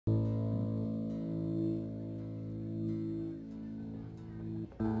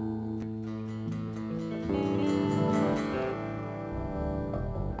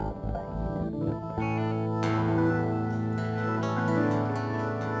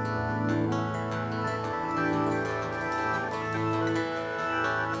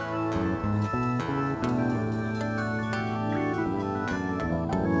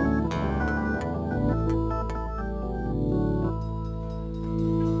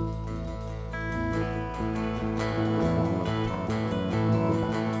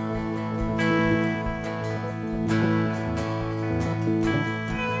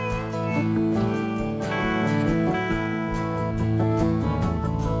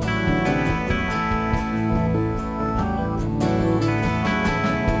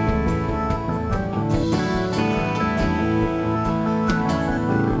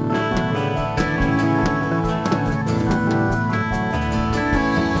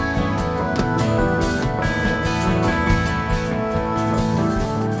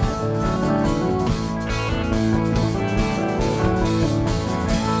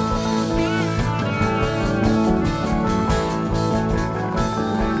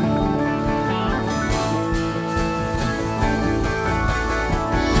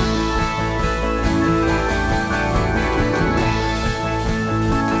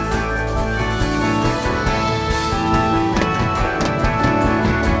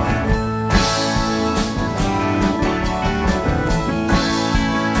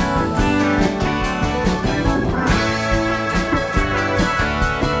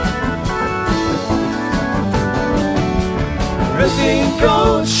Everything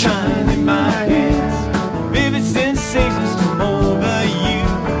gold shine in my hands, vivid sensations come over you.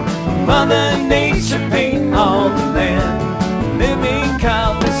 Mother Nature paint all the land, living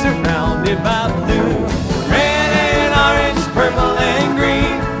colors surrounded by blue. Red and orange, purple and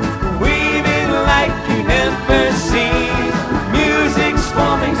green, weaving like you never seen. Music's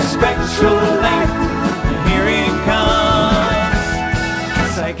forming spectral light, and here it comes,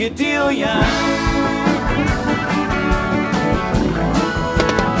 psychedelia.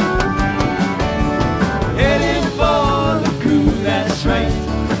 Heading for the groove, that's right.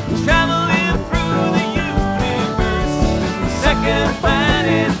 Traveling through the universe, second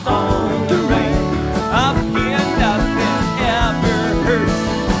planet on the right. Up here, nothing ever hurts.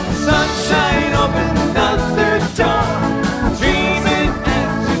 Sunshine open another door, dreaming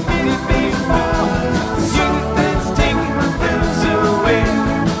as you did it before. Something's taking the blues away.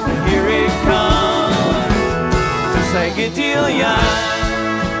 Here it comes, psychedelia.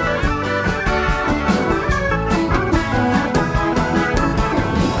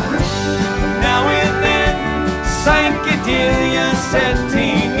 Psychedelia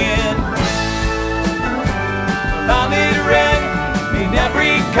setting in, violet red in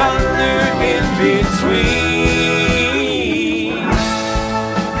every color in between.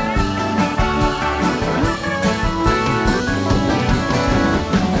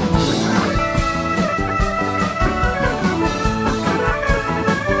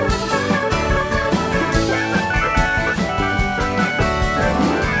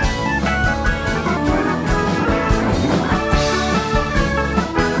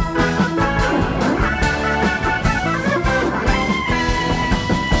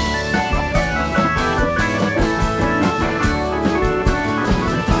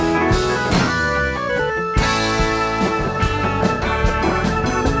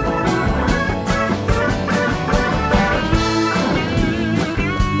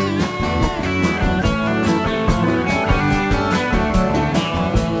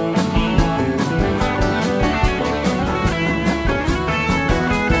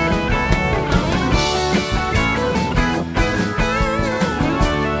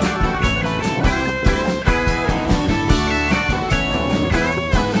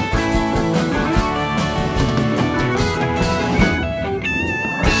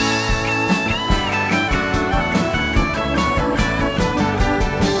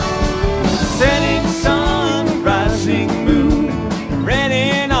 Setting sun, rising moon, red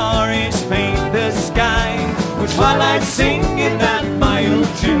and orange paint the sky, with twilight singing that mild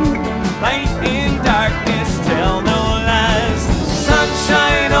tune. Light and darkness tell no lies.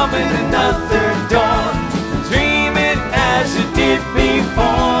 Sunshine open another door, dreaming as you did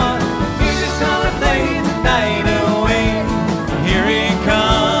before. Music's gonna play the night away. Here it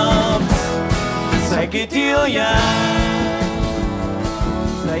comes, psychedelia.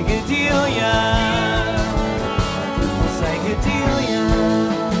 Psychedelia, psychedelia,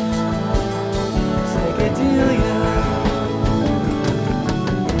 psychedelia.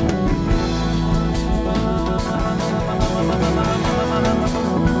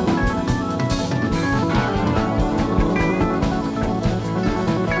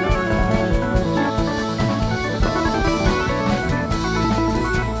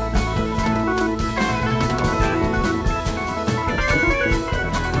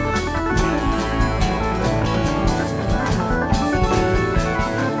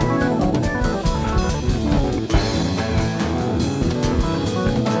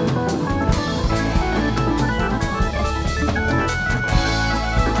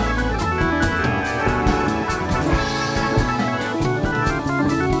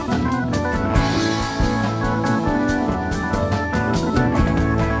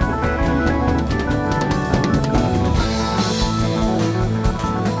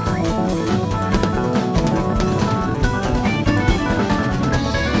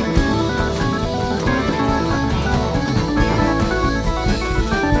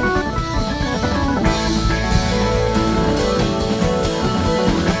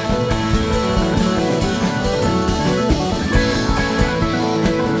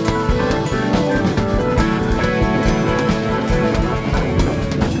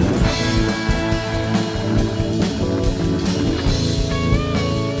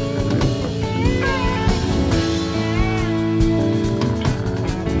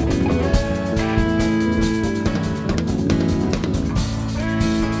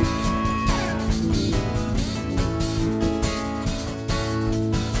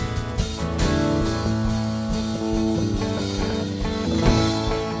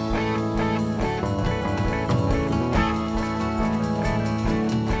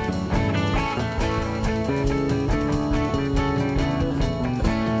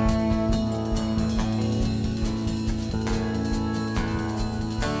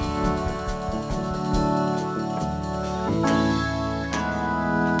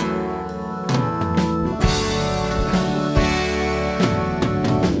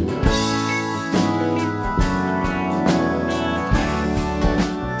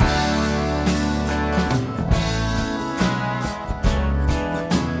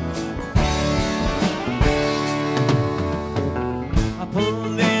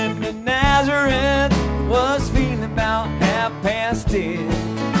 Nazareth was feeling about 10:30.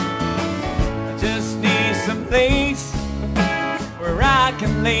 I just need some place where I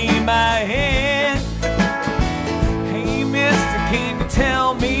can lay my head. Hey mister, can you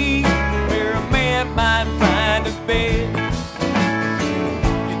tell me where a man might find a bed?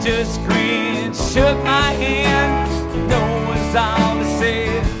 You just grinned, shook my hand, you know what's all I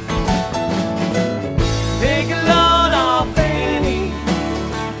said. Take a load off Annie,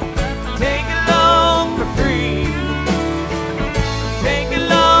 take a load for free. Take a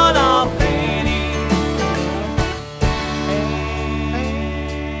load off Annie,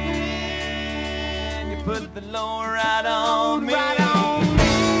 and you put the load right on me.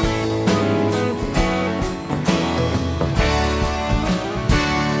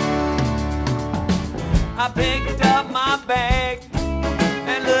 I picked up my bag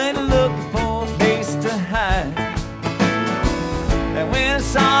and looking for a place to hide. And when I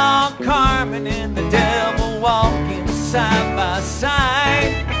saw Carmen and the devil walking side by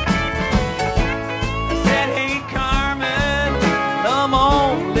side, I said, hey Carmen, come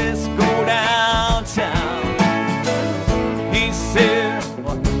on, let's go downtown. He said,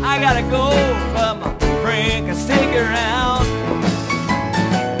 well, I gotta go, but my friend can stick around.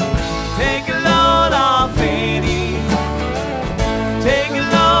 Take a load off Annie, take a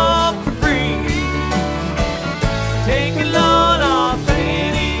load for free. Take a load off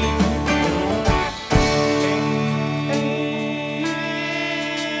Annie,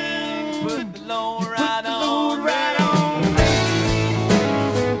 put the load right on, right on.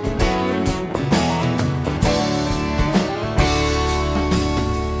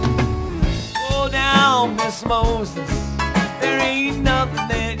 Go down, Miss Moses, there ain't nothing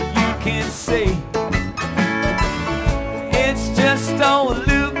that you can say. It's just old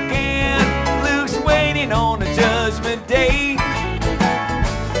Luke, and Luke's waiting on the judgment day.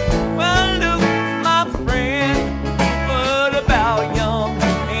 Well, Luke, my friend, what about young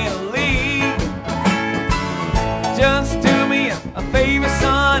Annalie? Just do me a favor,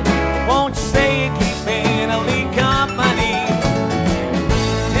 son, won't you stay and keep Annalie company?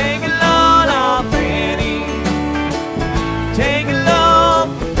 Take a load off Annie, take a load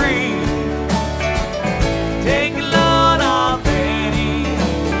for free. Take a load off Annie,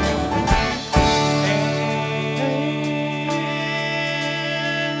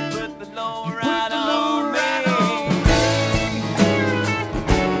 and put the load right on me.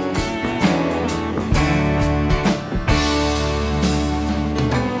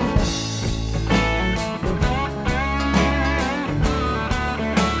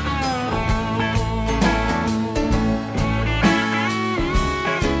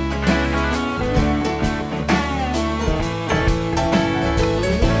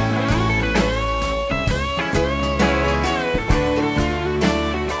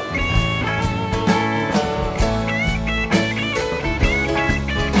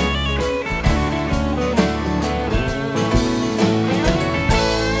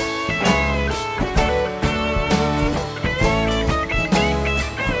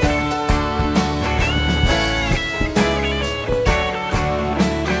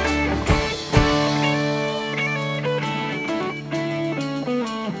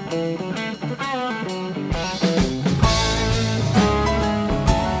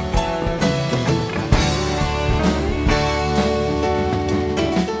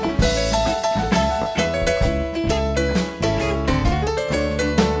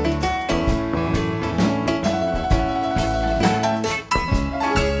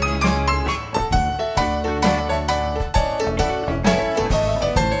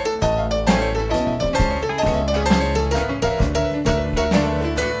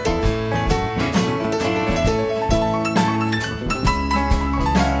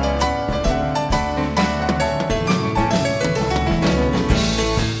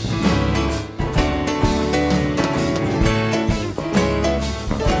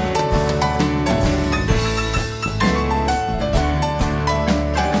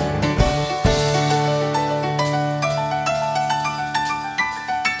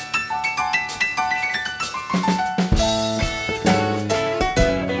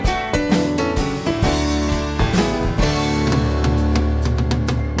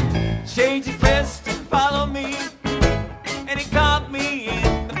 Change your fist and follow me, and he caught me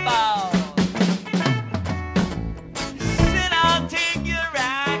in the fall. Said I'll take your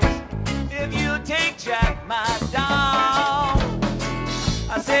ride if you take Jack, my dog.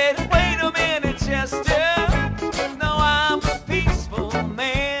 I said, wait a minute, Chester, no, I'm a peaceful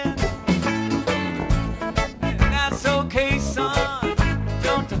man. And that's okay, son,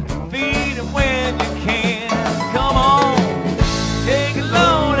 don't defeat him when you can. Come on, take a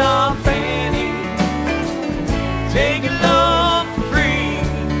load off Annie.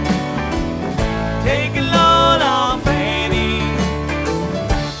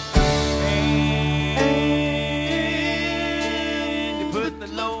 put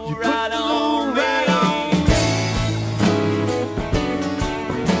the load right on me.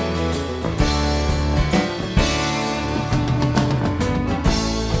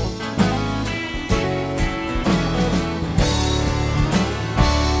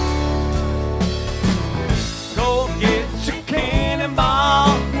 Go get your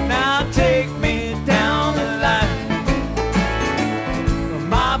cannonball, now take me down the line.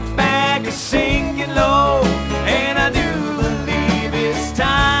 My bag is sinking low, and I do believe it's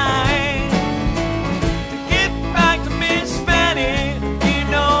time to get back to Miss Fanny. You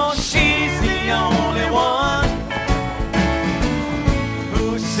know she's the only one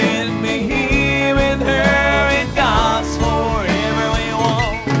who sent me here with her, and God's forever we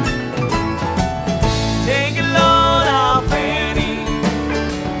want. Take a load off Fanny,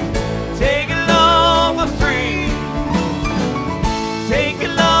 take a load for free. Take a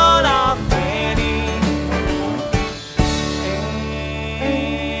load off Fanny,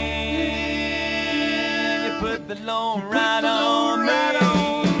 and you put the load right on me.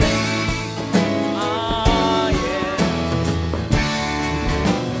 Oh yeah.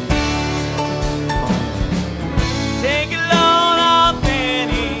 Take a load off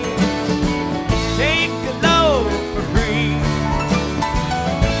Fanny, take a load for free.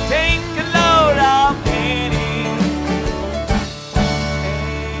 Take a load off Fanny.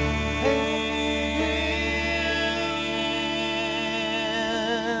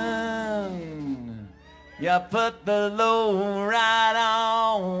 You put the load right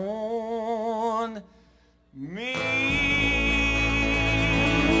on me.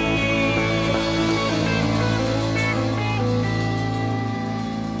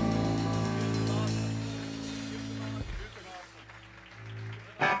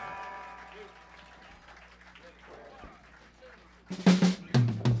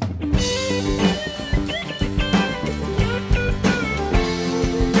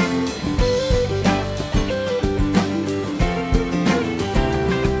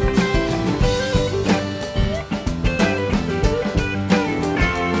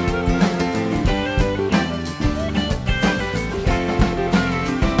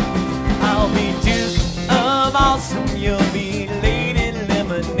 I'll be Duke of Awesome, you'll be Lady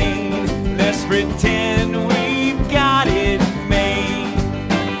Lemonade. Let's pretend we've got it made.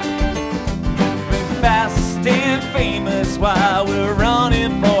 We're fast and famous while we're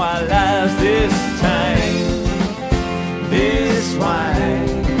running for our lives this time. This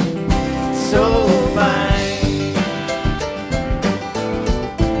wine, so fine.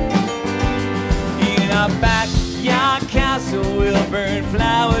 In our backyard castle we'll burn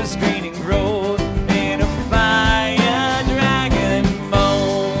flowers green and grow in a fire dragon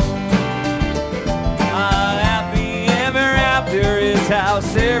moan. Our happy ever after is how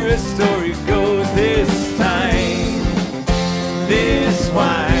Sarah's story goes this time. This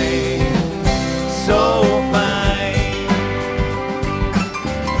wine, so fine.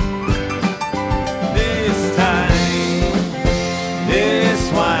 This time,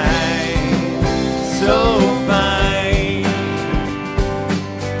 this wine, so fine.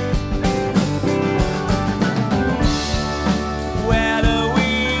 Where do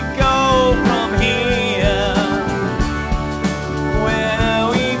we go from here? Where do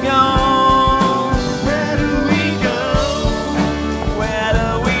we go? Where do we go? Where do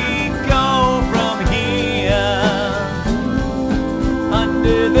we go from here?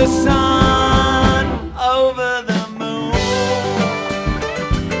 Under the sun, over the moon.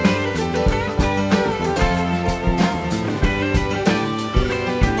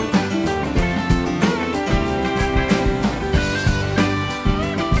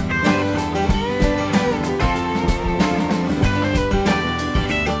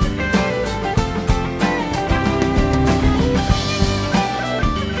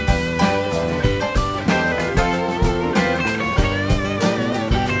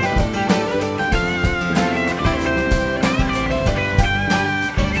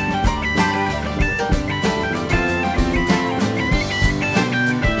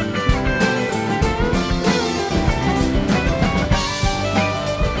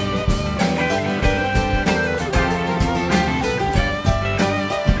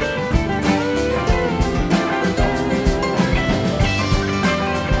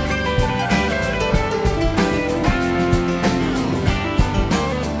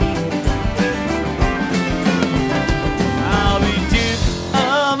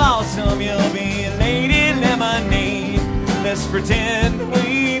 Let's pretend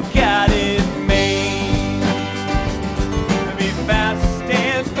we've got it made. Be fast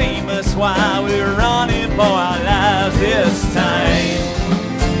and famous while we're running for our lives this time.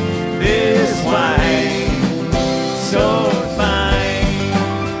 This wine, so fine.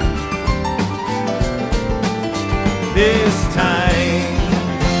 this time,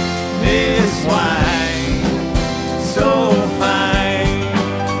 this wine, so fine.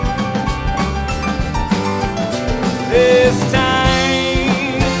 This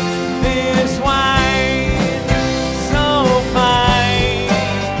time, this wine, so fine.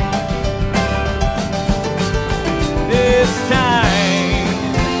 This time,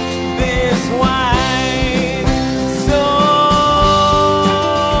 this wine, so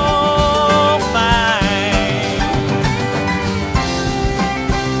fine.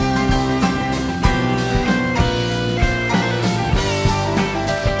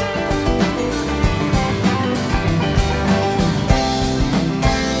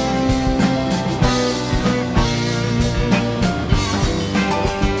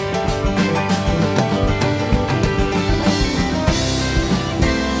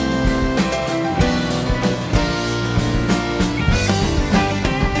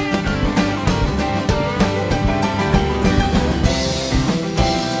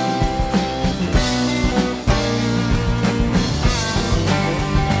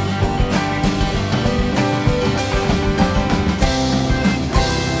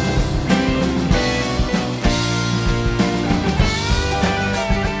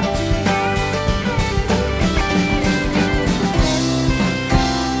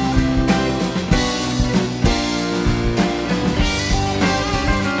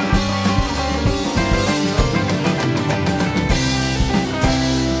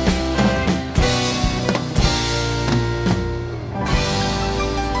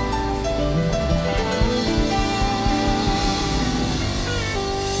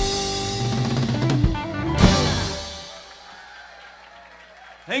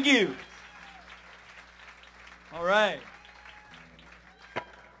 Thank you. All right.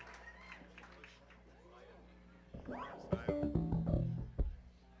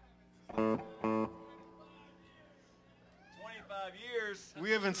 Years.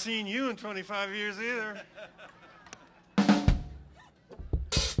 We haven't seen you in 25 years either.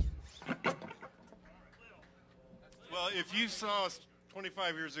 Well, if you saw us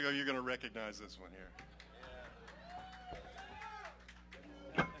 25 years ago, you're going to recognize this one here.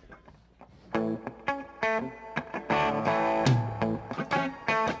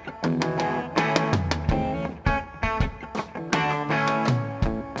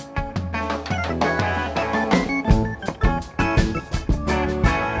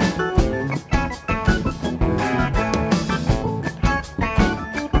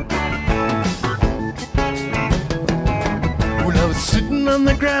 On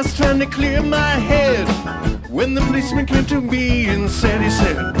the grass trying to clear my head when the policeman came to me and he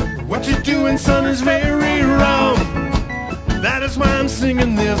said, what you're doing, son, is very wrong. That is why I'm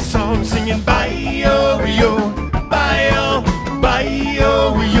singing this song, singing bye-yo-yo, bye-yo,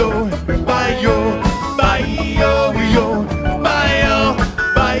 bye-yo-yo, bye-yo, bye-yo-yo, bye-yo,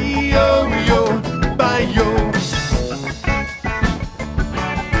 bye-yo-yo, bye-yo.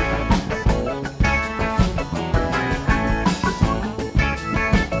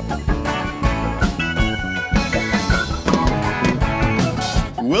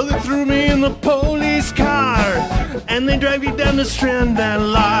 Well, they threw me in the police car, and they drive you down the Strand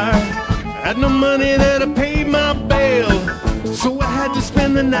and Lar. Had no money there to pay my bail, so I had to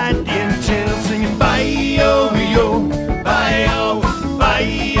spend the night in jail, singing bye-yo-yo, bye-yo,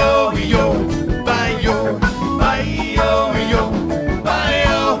 bye-yo-yo, bye-yo, bye-yo-yo,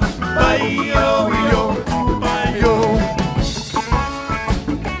 bye-yo, bye-yo-yo, bye-yo.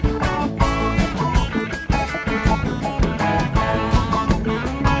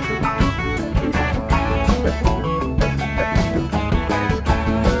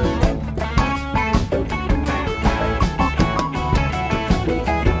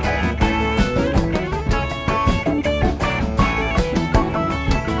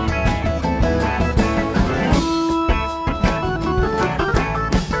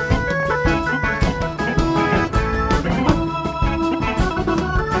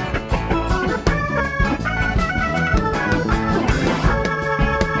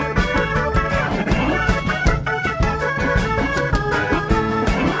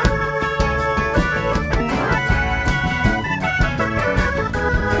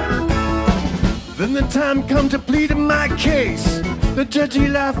 Then the time come to plead in my case. The judge, he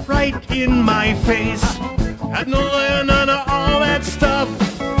laughed right in my face. Had no lawyer, none of all that stuff.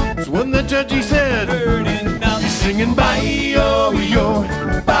 So when the judge, he said, he's singing bye-yo-yo,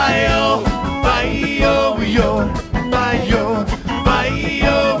 bye-yo, bye-yo-yo, bye-yo,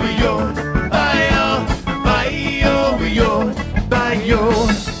 bye-yo-yo, bye-yo, bye-yo-yo, bye-yo.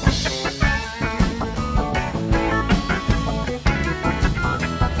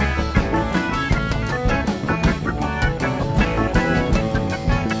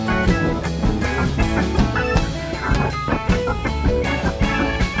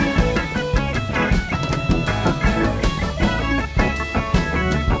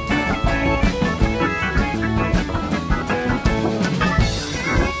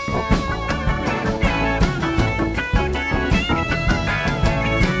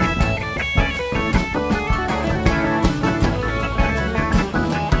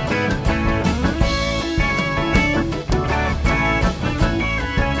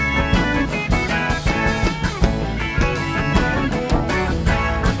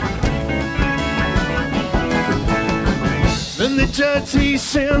 judge, he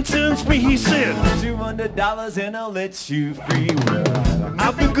sentenced me, he said, $200 and I'll let you free.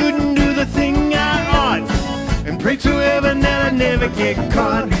 I'll be good and do the thing I ought, and pray to heaven that I never get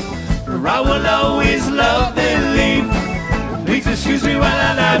caught. For I will always love the leaf. Please excuse me while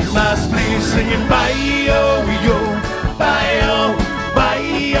I light my sleeve, singing bye-yo, yo, bye-yo,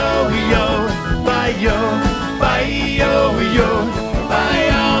 bye-yo, yo, bye-yo, bye-yo, yo,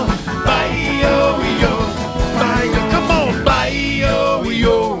 bye-yo, bye-yo, yo, bye-yo. Come on, bye-yo,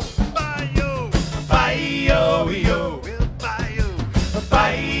 yo, bye-yo, bye-yo, yo, bye-yo,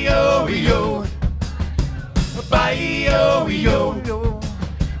 bye-yo, yo, bye-yo, yo,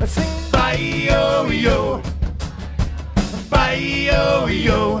 sing bye-yo, yo. Bye-yo,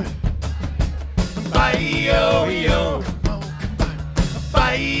 yo, bye-yo, yo,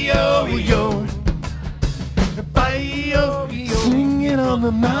 bye-yo, yo, bye-yo, yo. Sing it on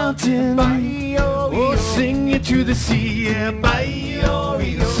the mountain, oh, sing it to the sea, yeah, bye-yo,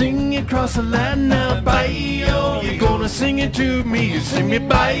 yo. Sing it across the land now, bye-yo, you're gonna sing it to me, sing me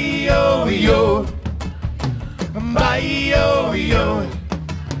bye-yo, yo, bye-yo, yo,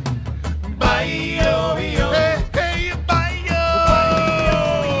 bye-yo, yo. Hey, hey, bye.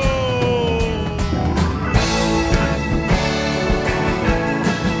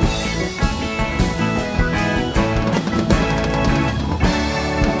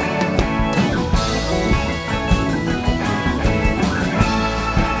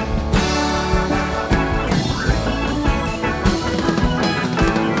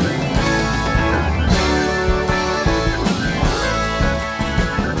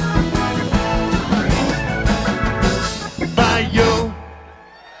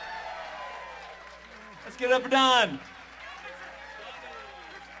 Get up and down.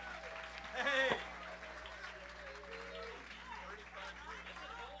 Hey.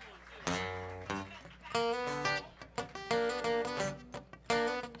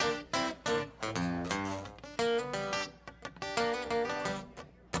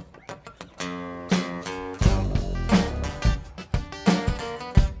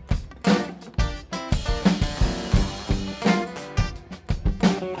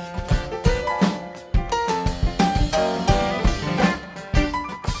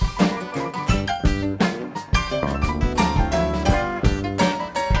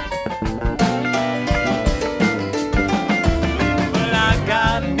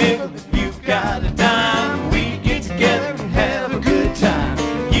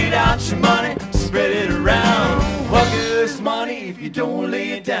 If you don't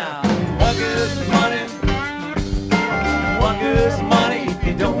lay it down, what good's money? What good's money if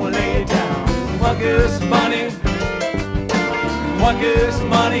you don't lay it down? What good's money? What good's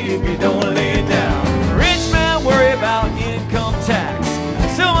money if you don't lay it down? Rich man worry about income tax,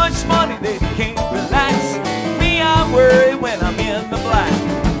 so much money they can't relax. Me, I worry when I'm in the black.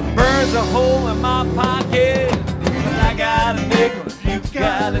 Burns a hole in my pocket, but I got a nickel if you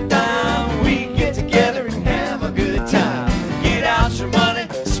got a dime. We get together and have a good time. Out your money,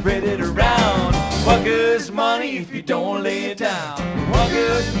 spread it around. What good's money if you don't lay it down? What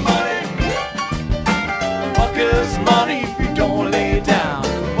good's money? What good's money if you don't lay it down?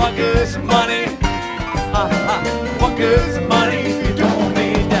 What good's money? What good's money if you don't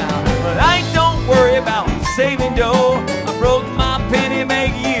lay it down? But I don't worry about saving dough. I broke my penny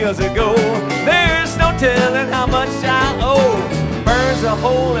bank years ago. There's no telling how much I owe. Burns a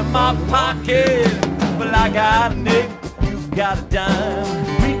hole in my pocket, but I got a nickel. Got a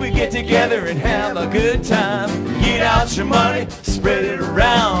dime. We get together and have a good time. Get out your money, spread it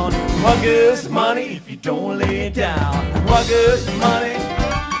around. What good's money if you don't lay it down? What good's money?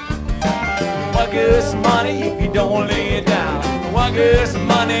 What good's money if you don't lay it down? What good's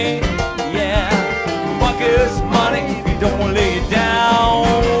money? Yeah. What good's money if you don't lay it down?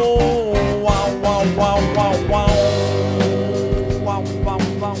 Wow, wow, wow, wow, wow. Wow, wow,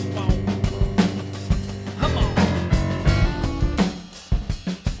 wow, wow.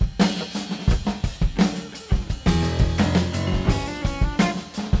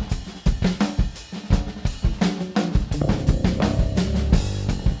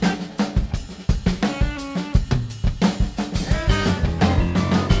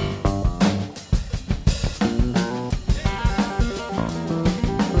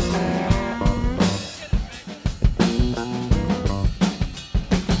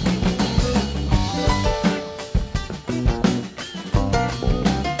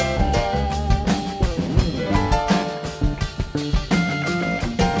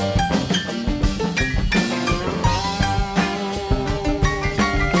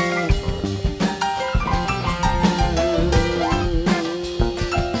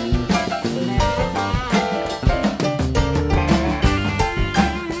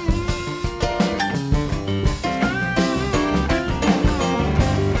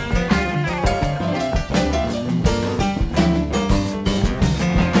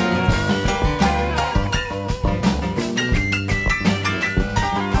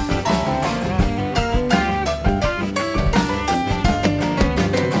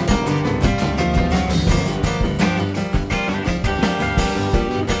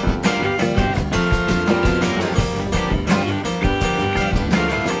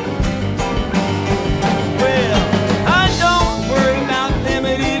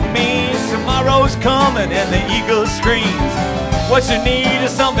 coming and the eagle screams. What you need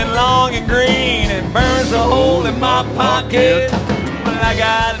is something long and green. It burns a hole in my pocket. Well, I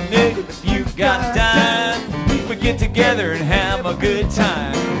got a nickel if you got a dime. We get together and have a good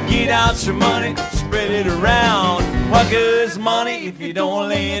time. Get out your money, spread it around. What good's money if you don't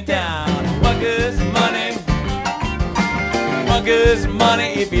lay it down? What good's money? What good's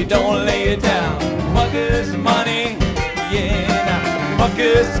money if you don't lay it down? What good's money? Yeah, now. What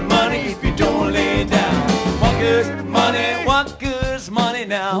good's money if you don't lay it down? What good's money? What good's money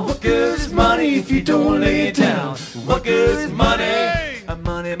now? What good's money if you don't lay it down? What good's money?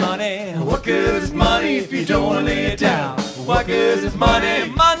 Money, money. What good's money if you don't lay it down? What good's money?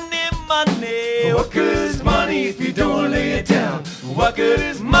 Money, money. What good's money if you don't lay it down? What good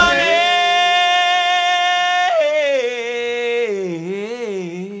is money?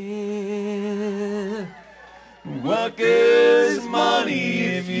 What good is money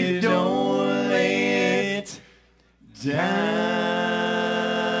if you don't lay it down?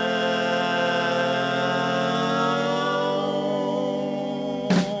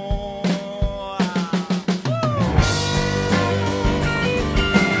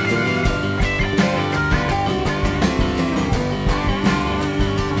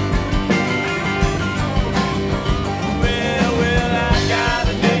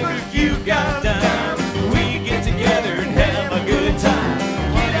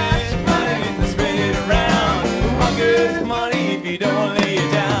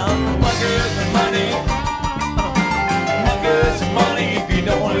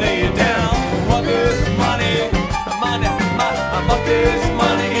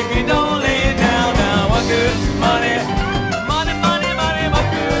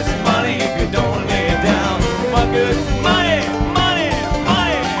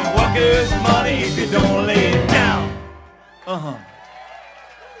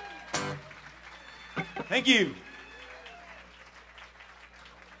 Thank you.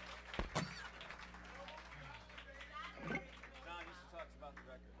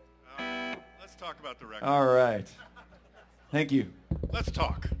 Let's talk about the record. All right. Thank you. Let's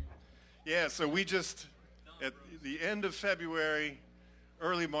talk. Yeah, so we just, at the end of February,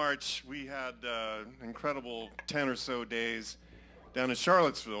 early March, we had incredible 10 or so days down in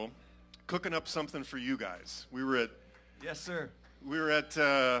Charlottesville cooking up something for you guys. We were at Yes, sir. We were at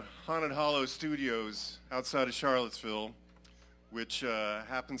Haunted Hollow Studios outside of Charlottesville, which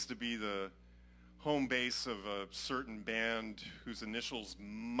happens to be the home base of a certain band whose initials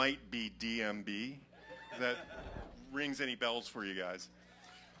might be DMB. If that rings any bells for you guys.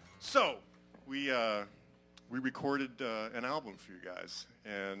 So we recorded an album for you guys,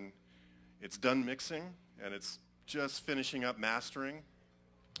 and it's done mixing, and it's just finishing up mastering.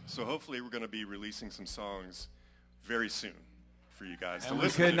 So hopefully we're going to be releasing some songs very soon for you guys to And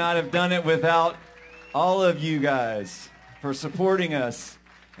listen we could to. not have done it without all of you guys for supporting us.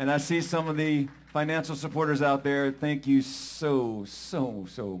 And I see some of the financial supporters out there. Thank you so, so,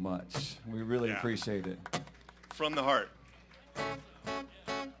 so much. We really appreciate it. From the heart.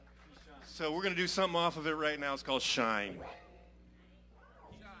 So we're going to do something off of it right now. It's called Shine.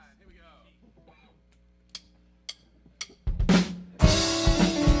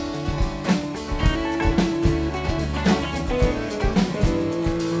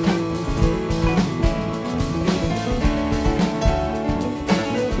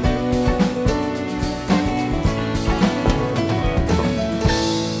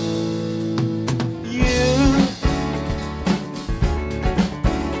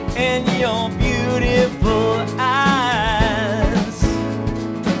 Your beautiful eyes,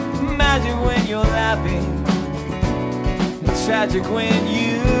 magic when you're laughing, tragic when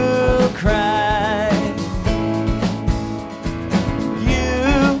you cry.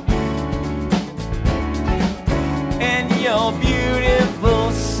 You and your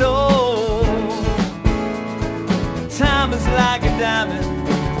beautiful soul. Time is like a diamond,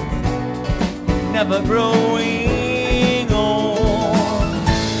 never growing old.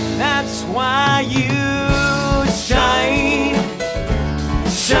 That's why you shine,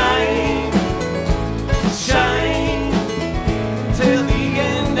 shine, shine till the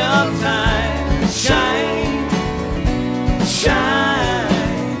end of time. Shine, shine,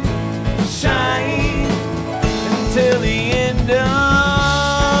 shine until the end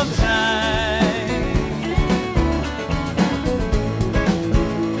of time.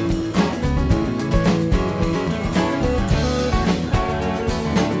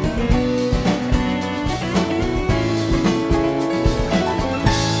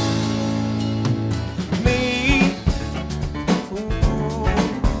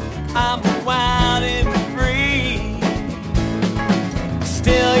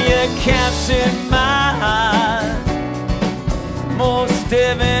 Can't in my heart most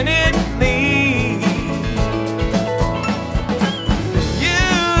evidently. You,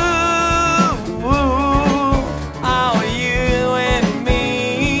 oh, you and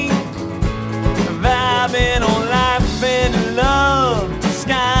me, vibing on life and love, the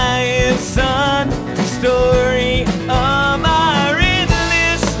sky and sun. Story of our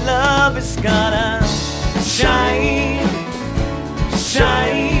endless love is gonna shine,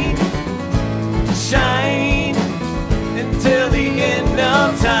 shine, shine until the end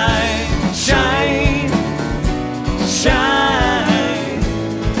of time. Shine, shine,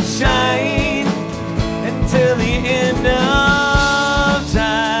 shine until the end of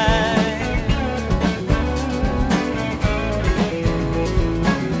time.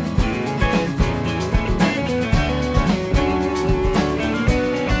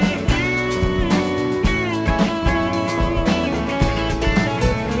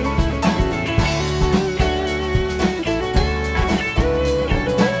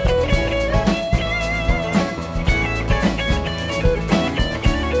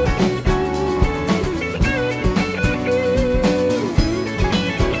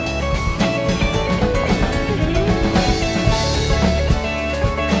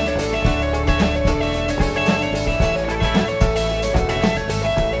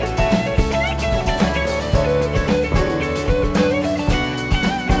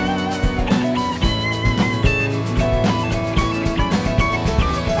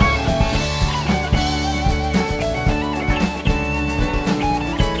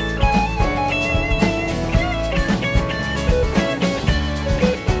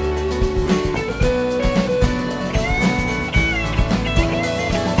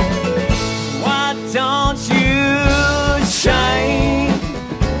 Don't you shine,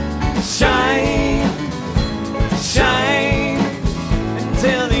 shine, shine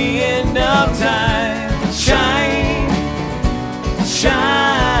until the end of time. Shine,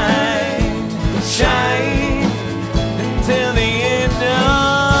 shine, shine until the end of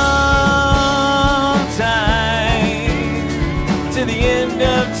time. To the end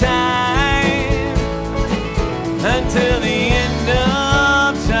of time. Until the end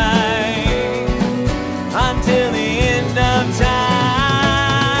of time. Until the end of time.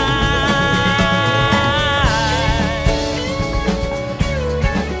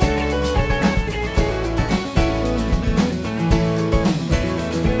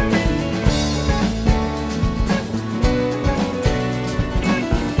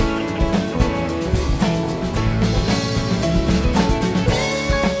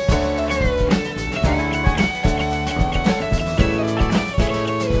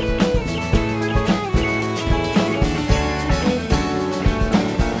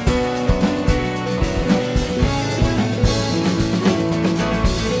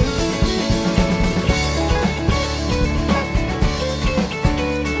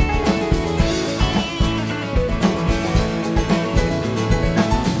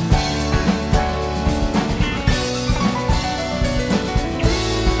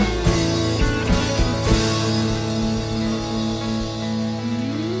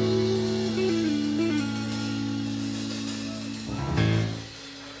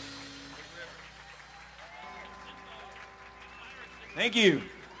 Thank you.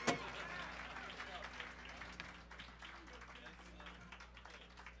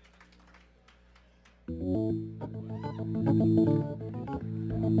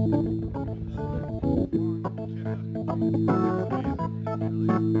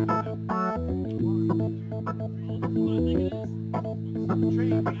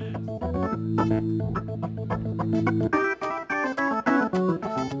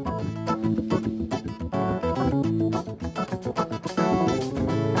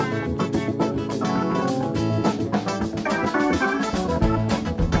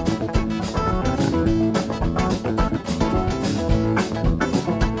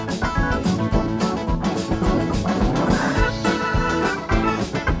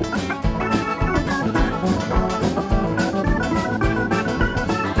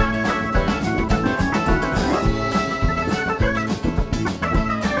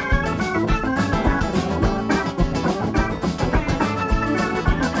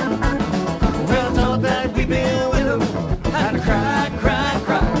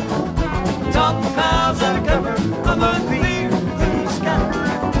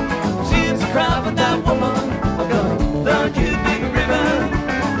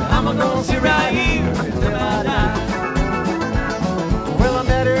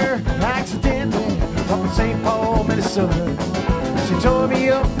 She tore me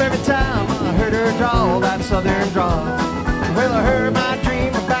up every time I heard her draw that southern drawl. Well, I heard my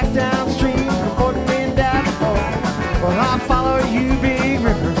dream back downstream.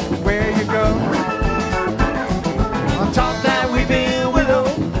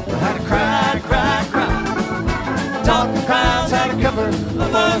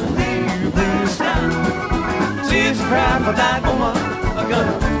 cry for that woman. I'm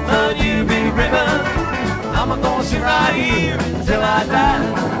gonna flood you, big river. I'm gonna sit right here till I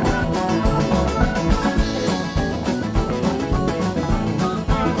die.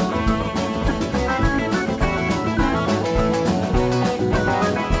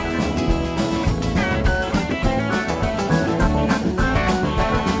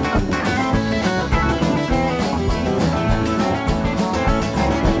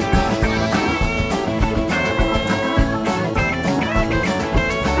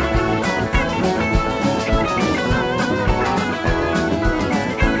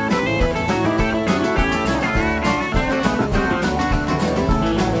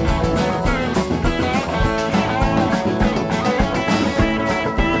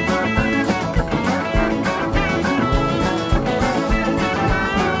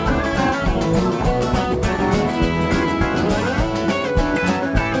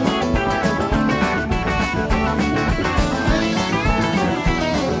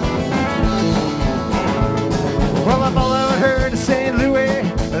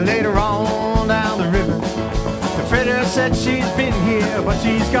 Said she's been here, but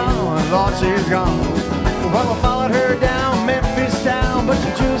she's gone, Lord, she's gone. Well, I followed her down Memphis town, but she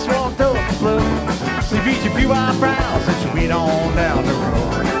just walked up the floor. She beat a few eyebrows and she went on down the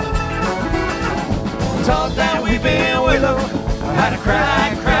road. Talk that weeping willow, I had to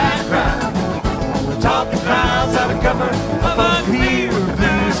cry, cry, cry. Talk the clouds out of cover of a clear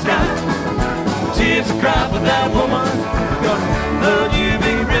blue sky. Tears to cry for that woman, gonna love you,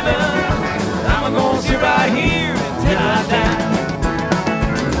 big river. I'm gonna sit right here till I die.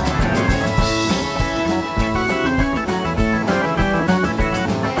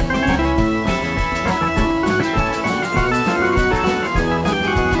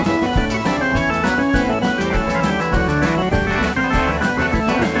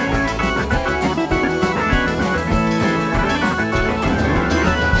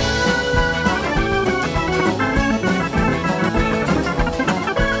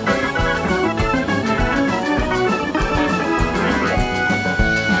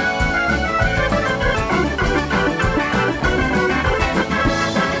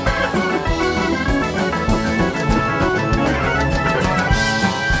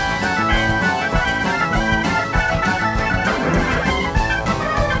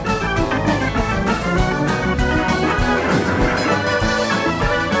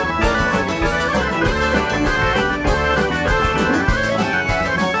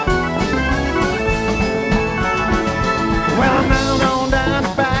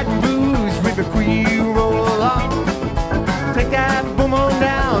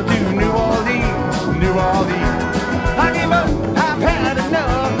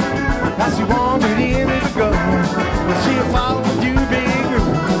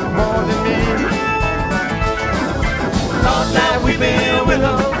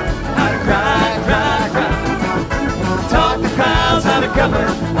 Cover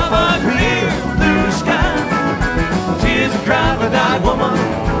of a clear blue sky. Tears and cry for that woman.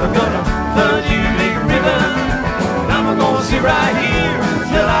 I'm gonna flood you, big river. I'm gonna sit right here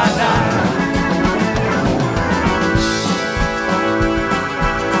till I die.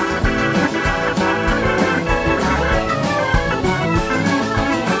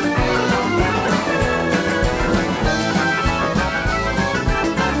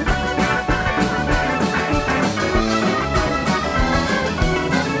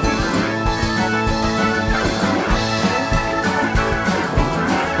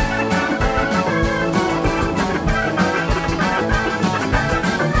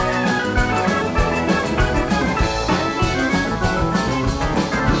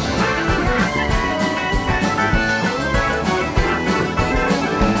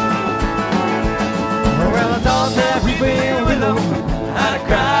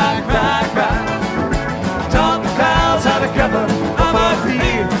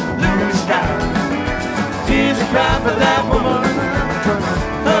 Cry for that woman,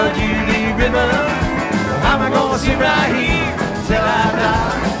 flood you, big river. I'm gonna sit right here till I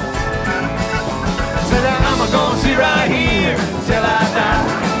die. Said I'm gonna sit right here till I die.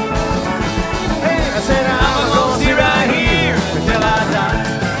 Hey, I said I'm gonna sit right here till I die.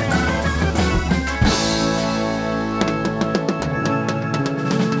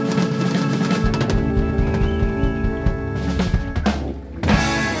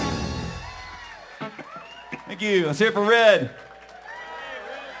 Thank you. Let's hear it for Red.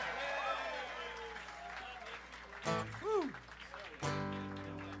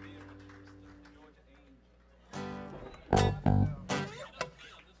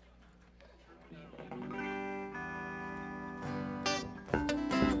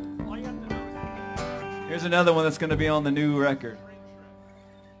 Here's another one that's going to be on the new record.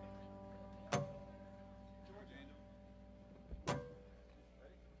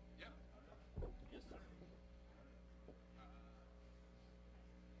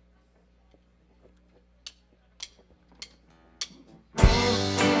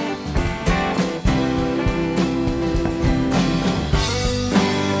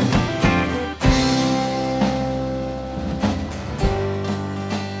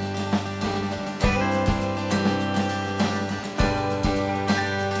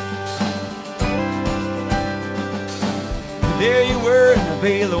 There you were in a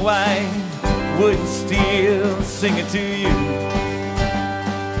veil of white, wood and steel, singing to you.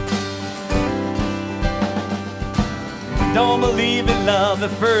 Don't believe in love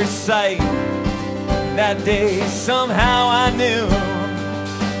at first sight. That day somehow I knew.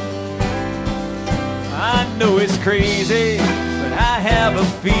 I know it's crazy, but I have a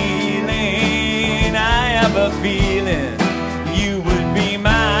feeling, you would be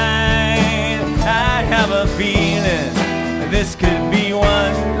mine. I have a feeling this could be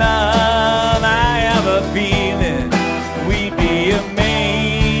one love. I have a feeling we'd be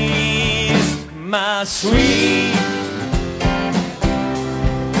amazed. My sweet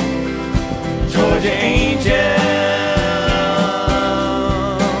Georgia angel,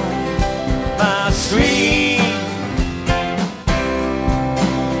 my sweet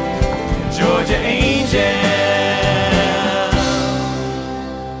Georgia angel.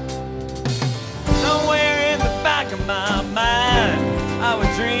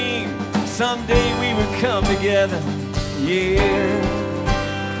 Someday we would come together, yeah.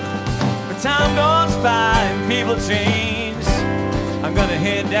 But time goes by and people change. I'm gonna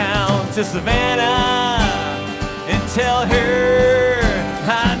head down to Savannah and tell her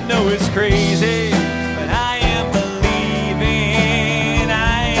I know it's crazy, but I am believing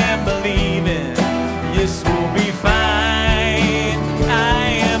yes, we'll be fine.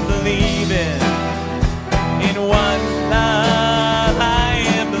 I am believing in one love. I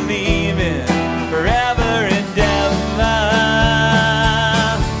am believing forever and ever.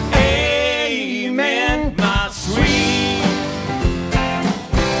 Amen, my sweet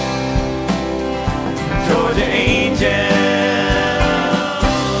Georgia angel,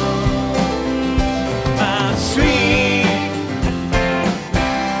 my sweet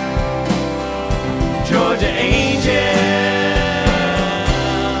Georgia angel,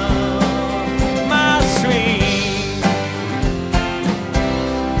 my sweet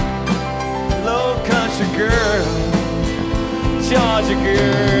low country girl, Georgia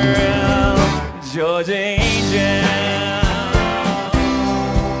girl, Georgia angel.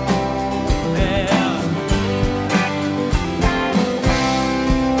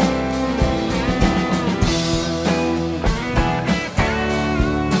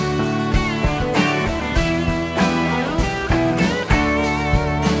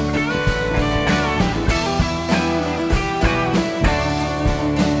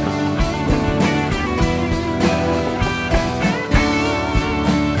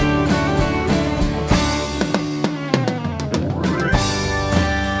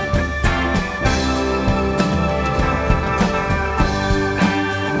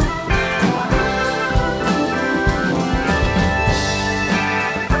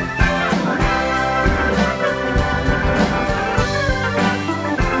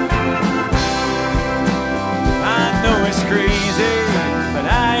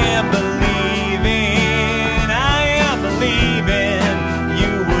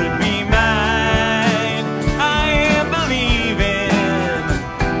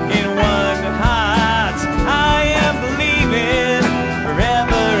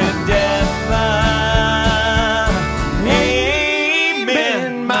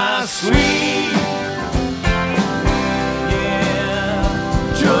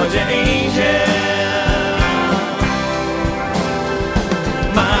 Georgia angel,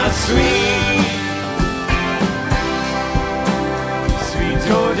 my sweet, sweet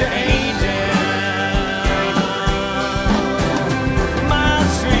Georgia angel, my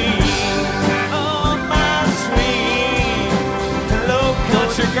sweet, oh my sweet, low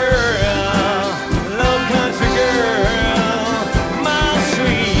country girl, low country girl, my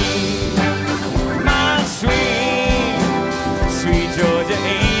sweet, sweet Georgia angel.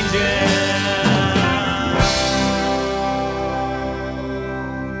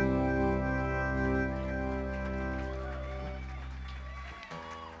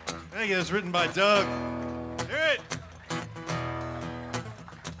 Thank you. It was written by Doug. Hear it.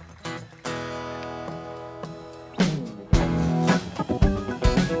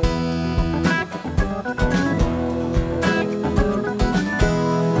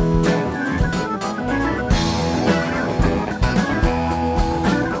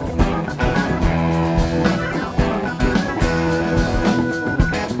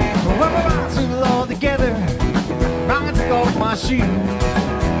 shoes.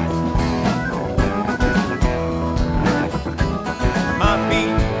 My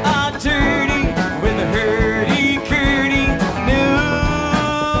feet are dirty with a hurdy-curdy new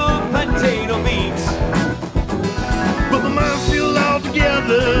potato beats. But my mind's still all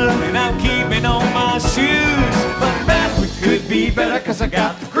together, And I'm keeping on my shoes. But backward could be better, cause I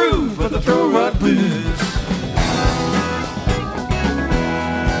got the groove of the throw rug blues.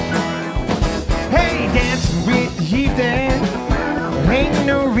 Hey, dancing with the heathen, ain't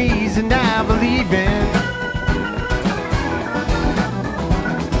no reason I believe in.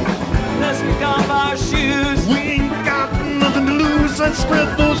 Let's kick off our shoes. we ain't got nothing to lose. Let's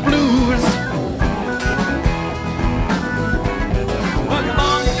spread those blues. Well, come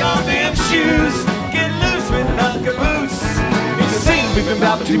on, kick off them shoes. Get loose with the caboose. It's the same we've been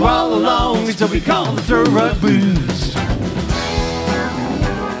bopping to all along. It's what we call the throw rug blues.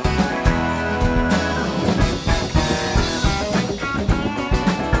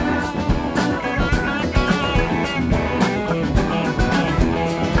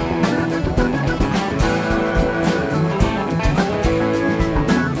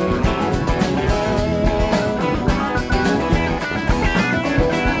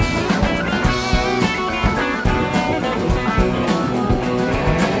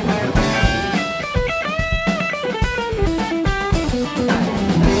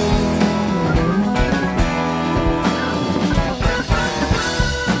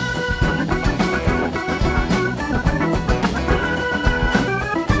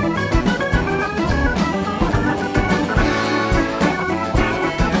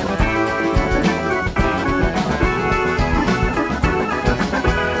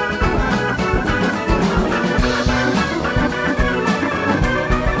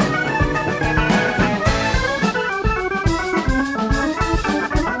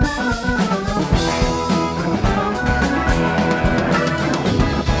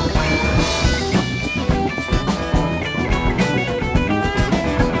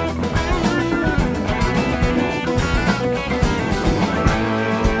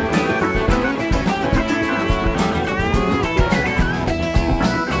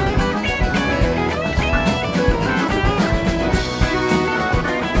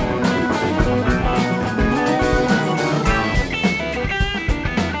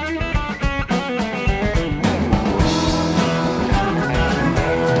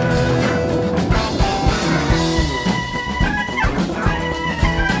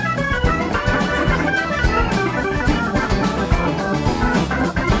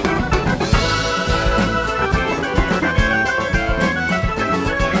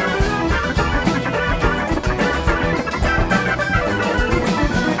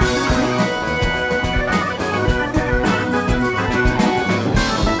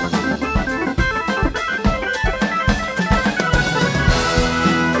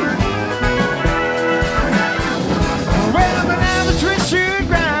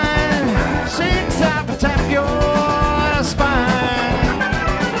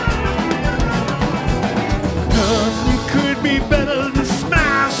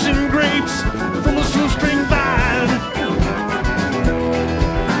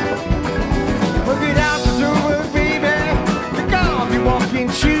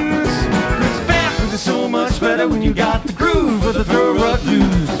 When you got the groove of the throw rug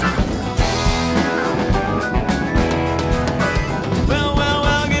blues.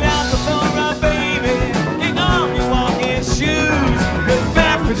 Well, get out the throw rug, baby. Kick off your walking shoes. Cause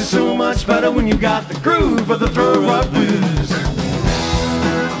backwards is so much better when you got the groove of the throw rug blues.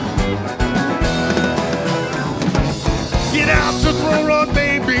 Get out to throw rug,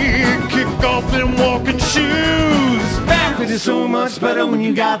 baby. Kick off them walking shoes. Backwards is so much better when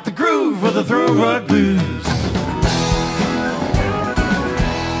you got the groove of the throw rug blues.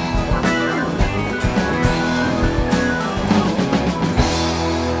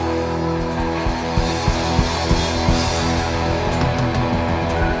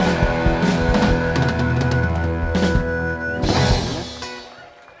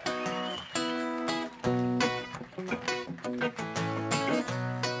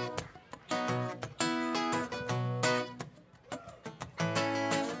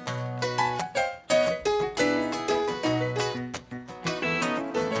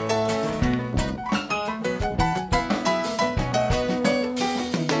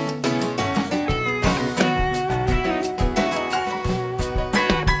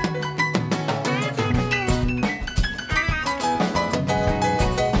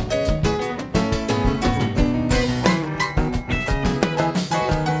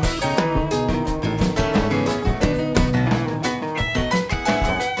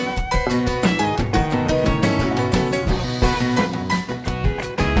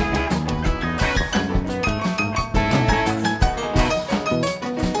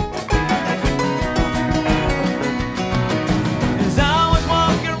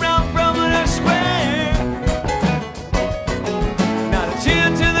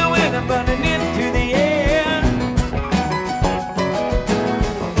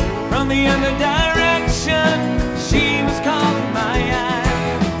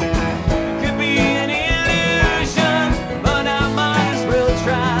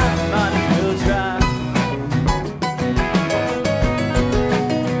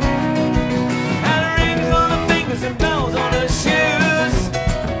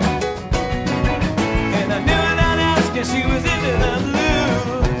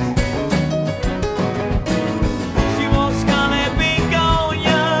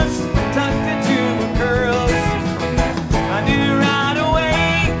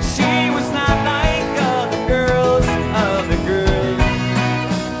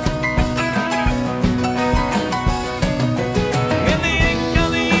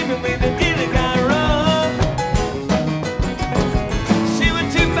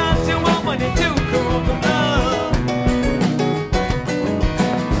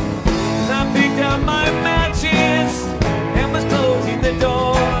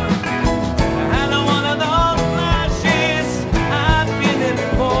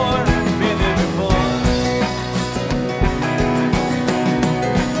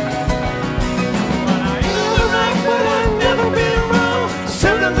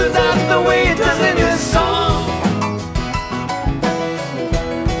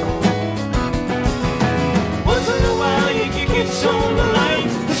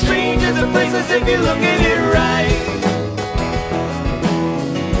 you look at it right.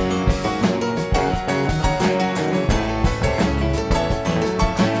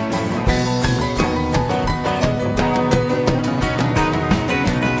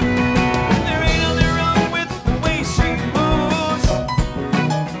 There ain't nothing wrong with the way she moves.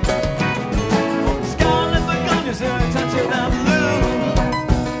 Scarlet begonias are a touch of that blue.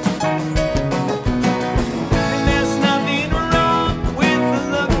 And there's nothing wrong with the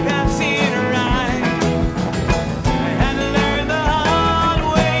look that's in her eye.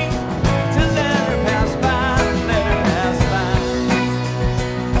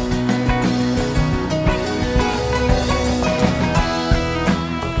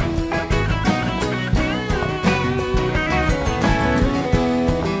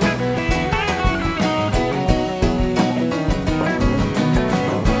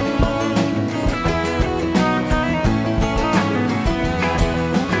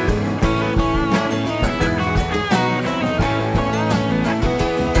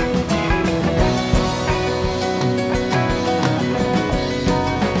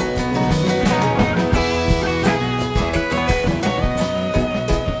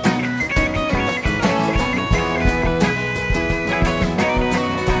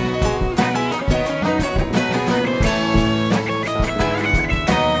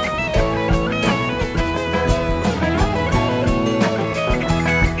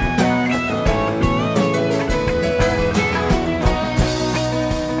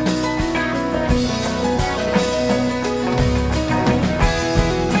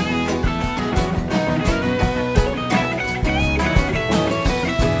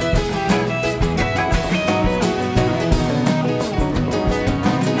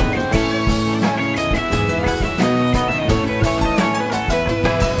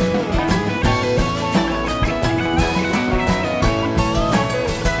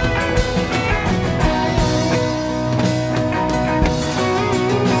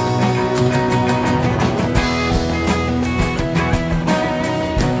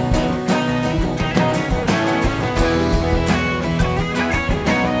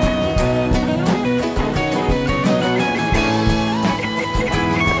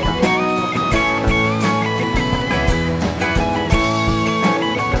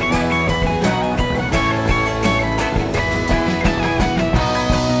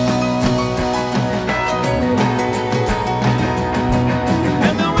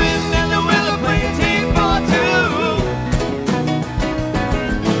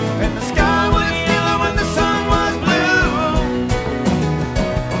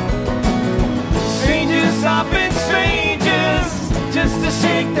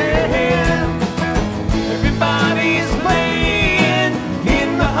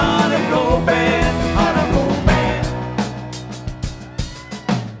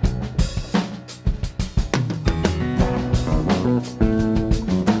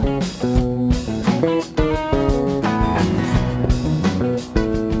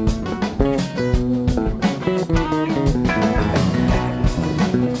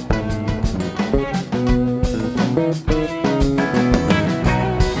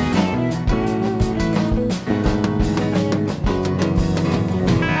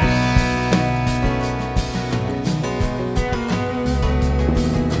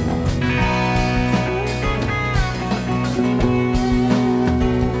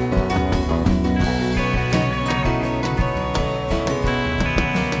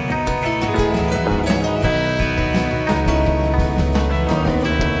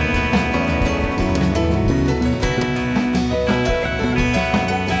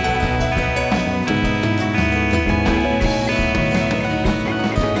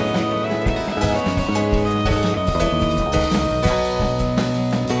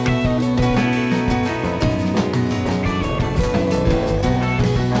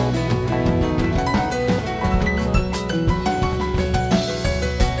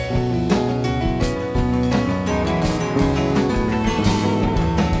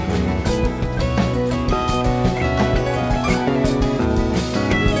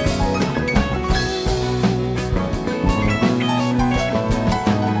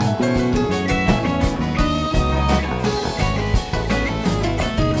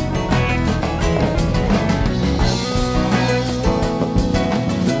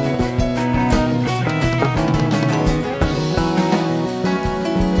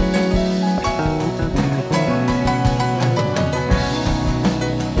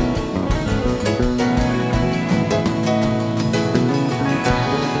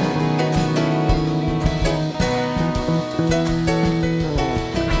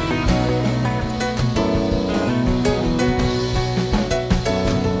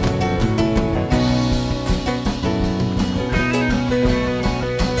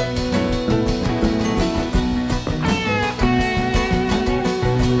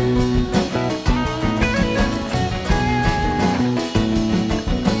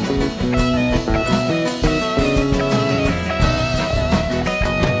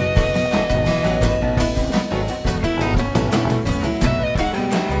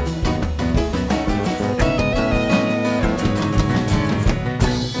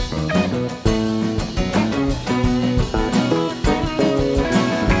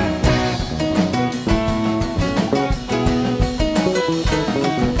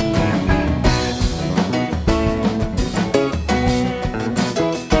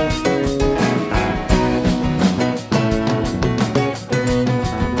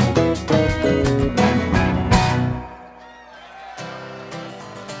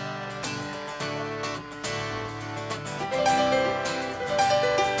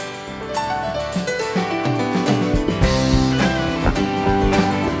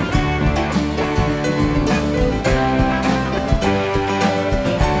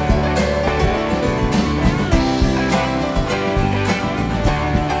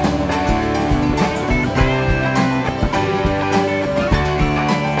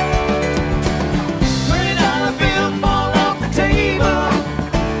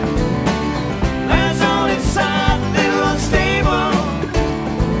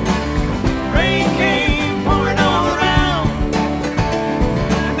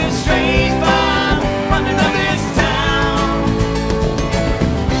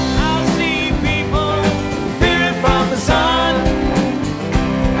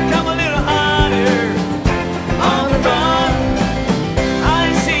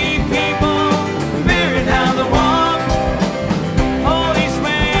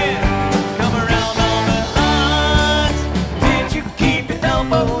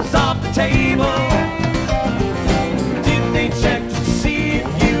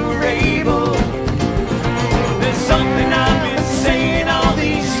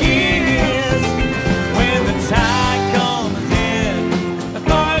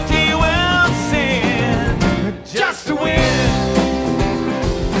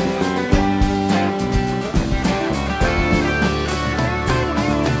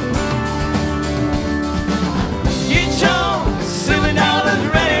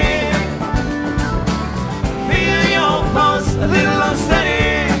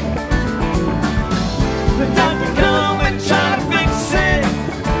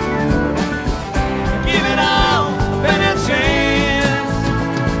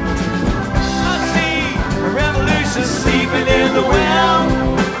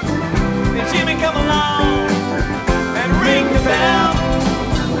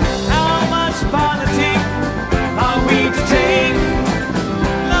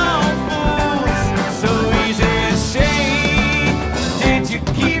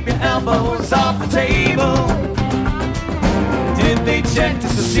 check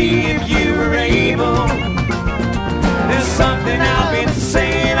just to see if you were able. There's something I've been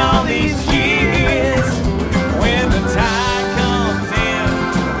saying all these years. When the tide comes in,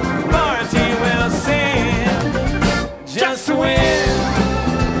 authority will send just to win.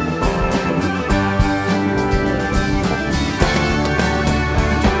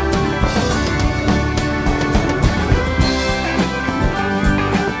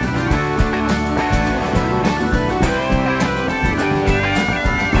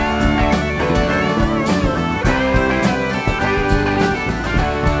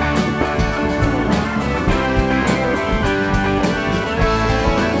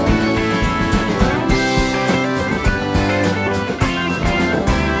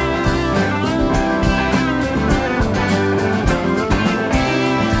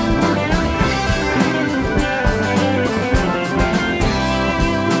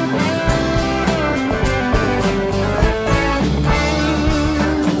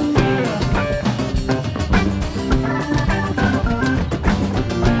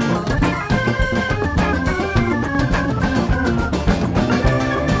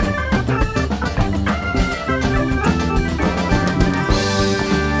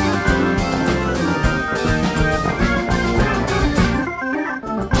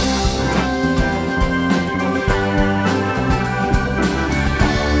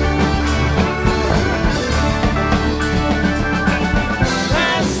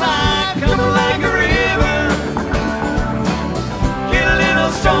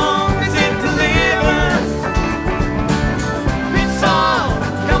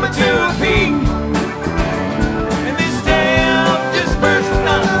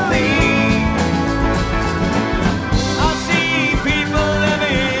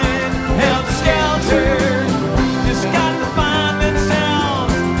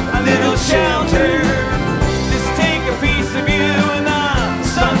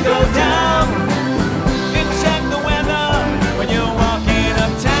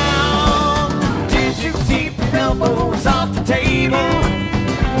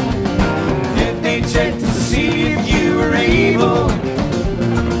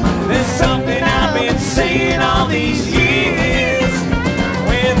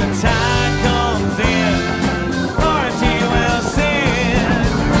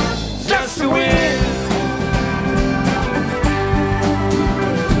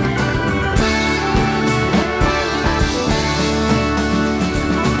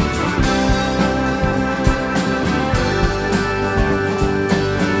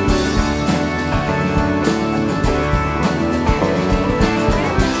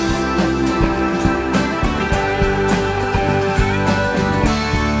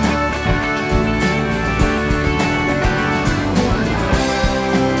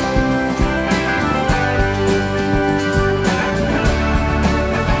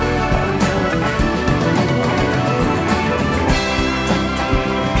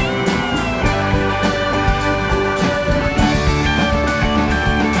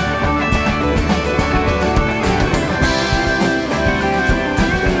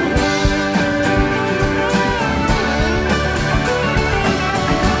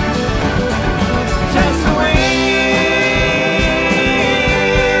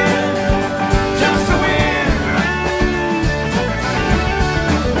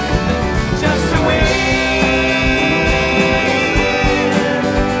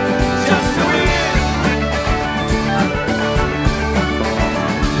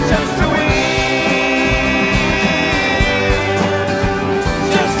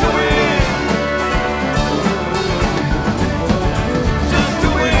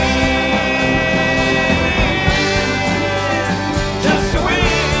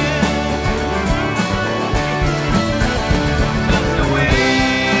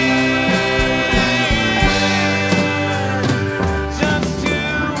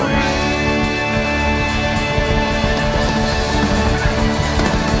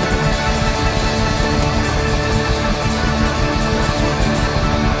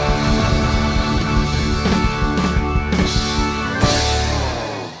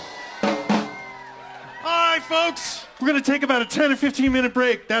 We're going to take about a 10 or 15 minute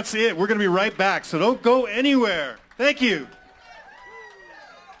break. That's it. We're going to be right back, so don't go anywhere. Thank you.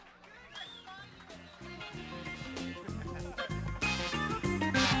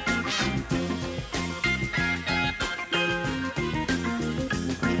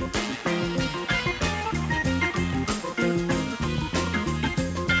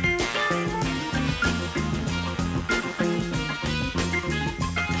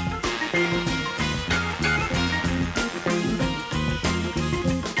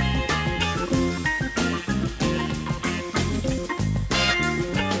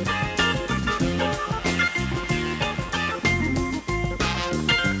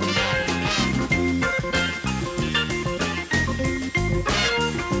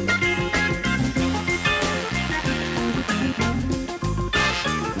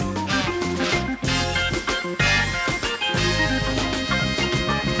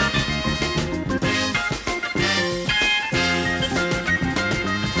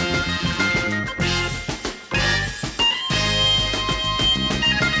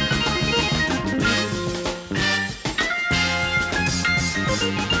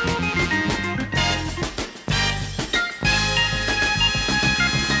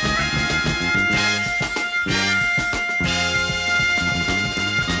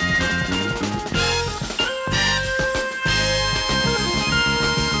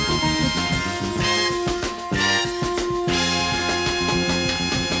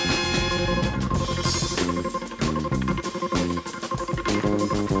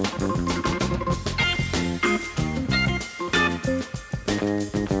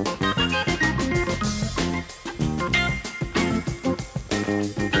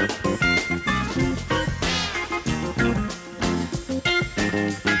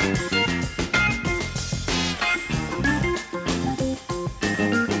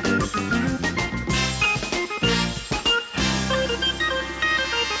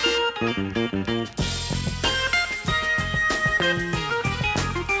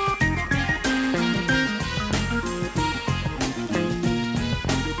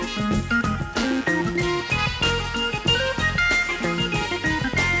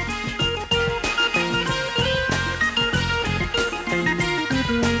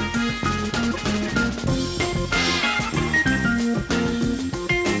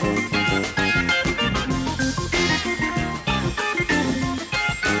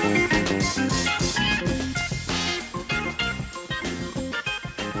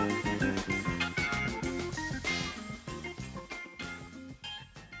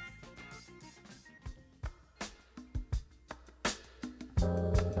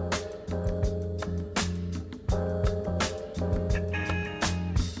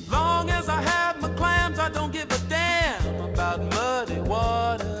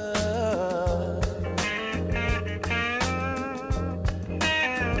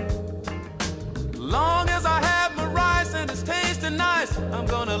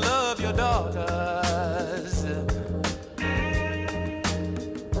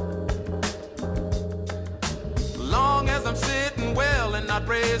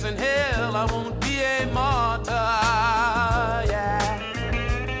 Raising hell, I won't be a martyr, yeah.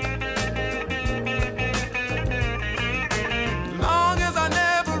 Long as I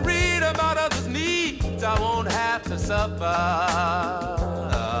never read about others' needs, I won't have to suffer.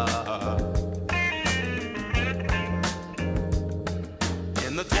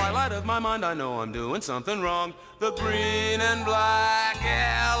 In the twilight of my mind, I know I'm doing something wrong. The green and black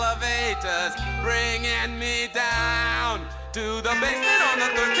elevators bringing me down to the basement on the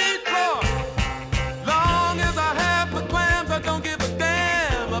 13th floor. Long as I have my clams, I don't give a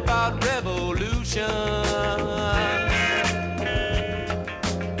damn about revolution.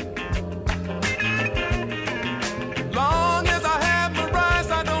 Long as I have my rice,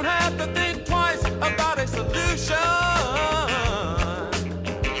 I don't have to think twice about a solution.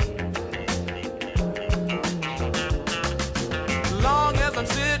 Long as I'm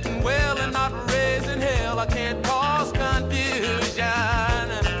sitting well and not raising hell, I can't cause confusion.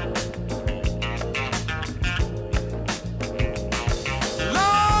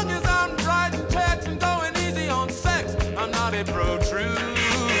 Long as I'm writing checks and going easy on sex, I'm not a protrusion.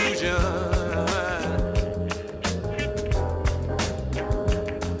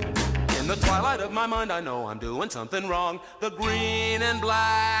 In the twilight of my mind, I know I'm doing something wrong. The green and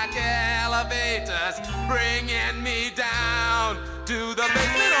black elevators bringing me down to the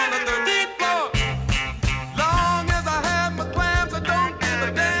basement on the 13th floor. Long as I have my clams, I don't give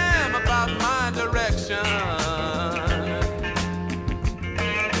a damn about my direction.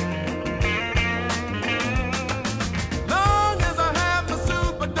 Long as I have my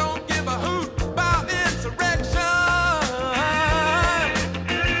soup, I don't give a hoot about insurrection.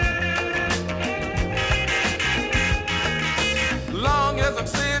 Long as I'm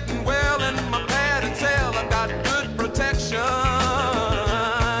sitting well in my padded cell, I've got good protection.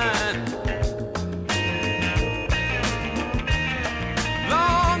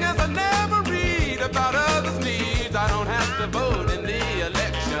 About others' needs, I don't have to vote in the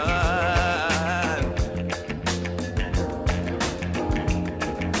election.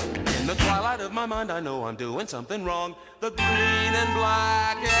 In the twilight of my mind, I know I'm doing something wrong. The green and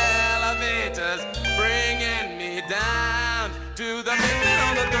black elevators bringing me down to the basement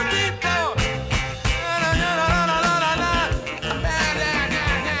on the 13th floor.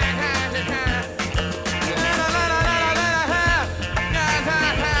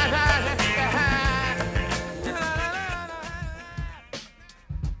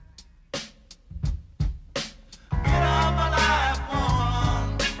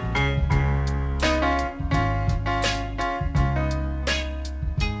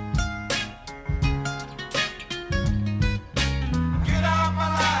 Get out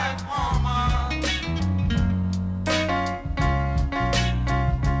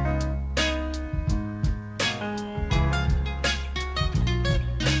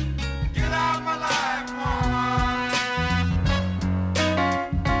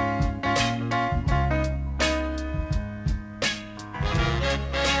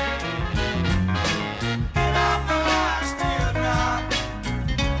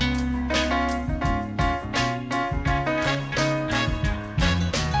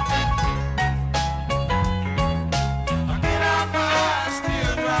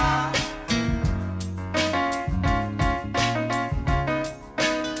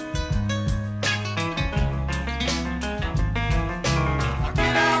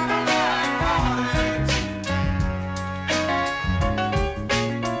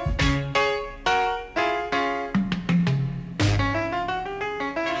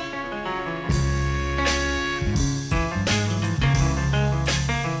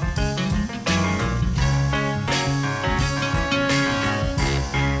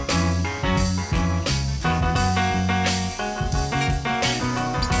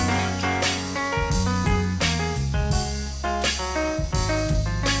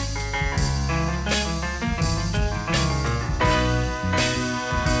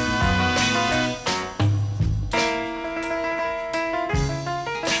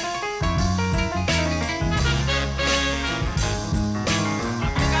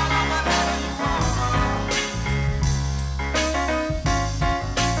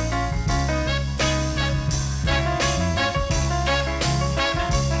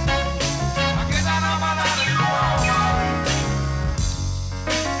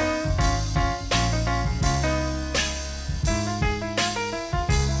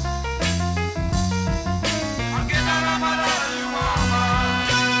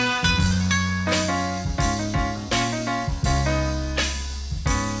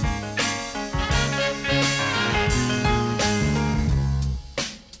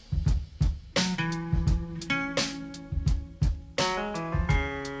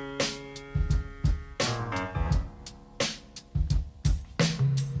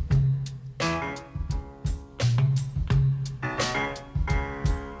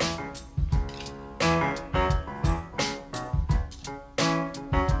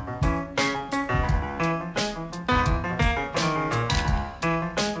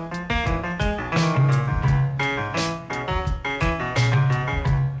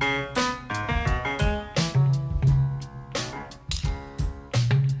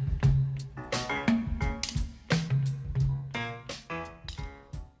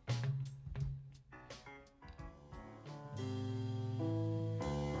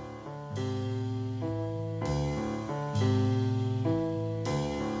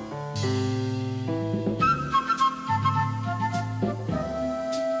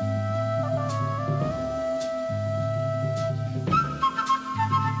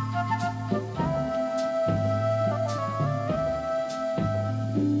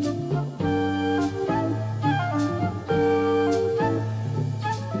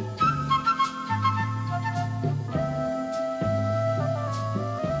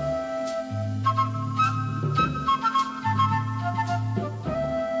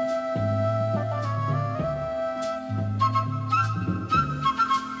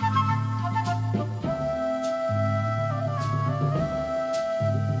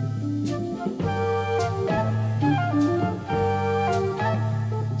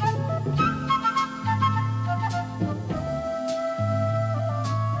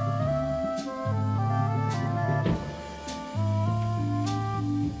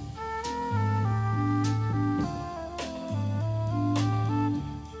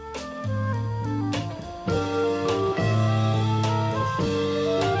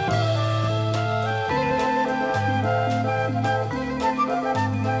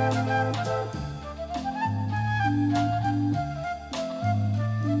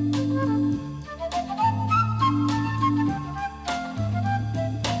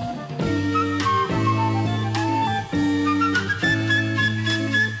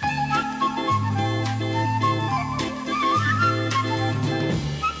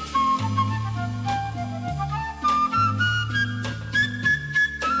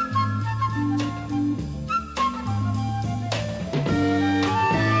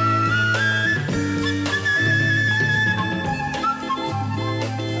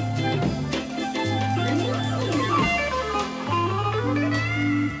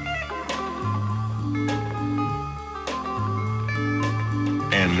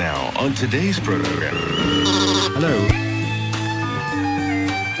now on today's program. Hello.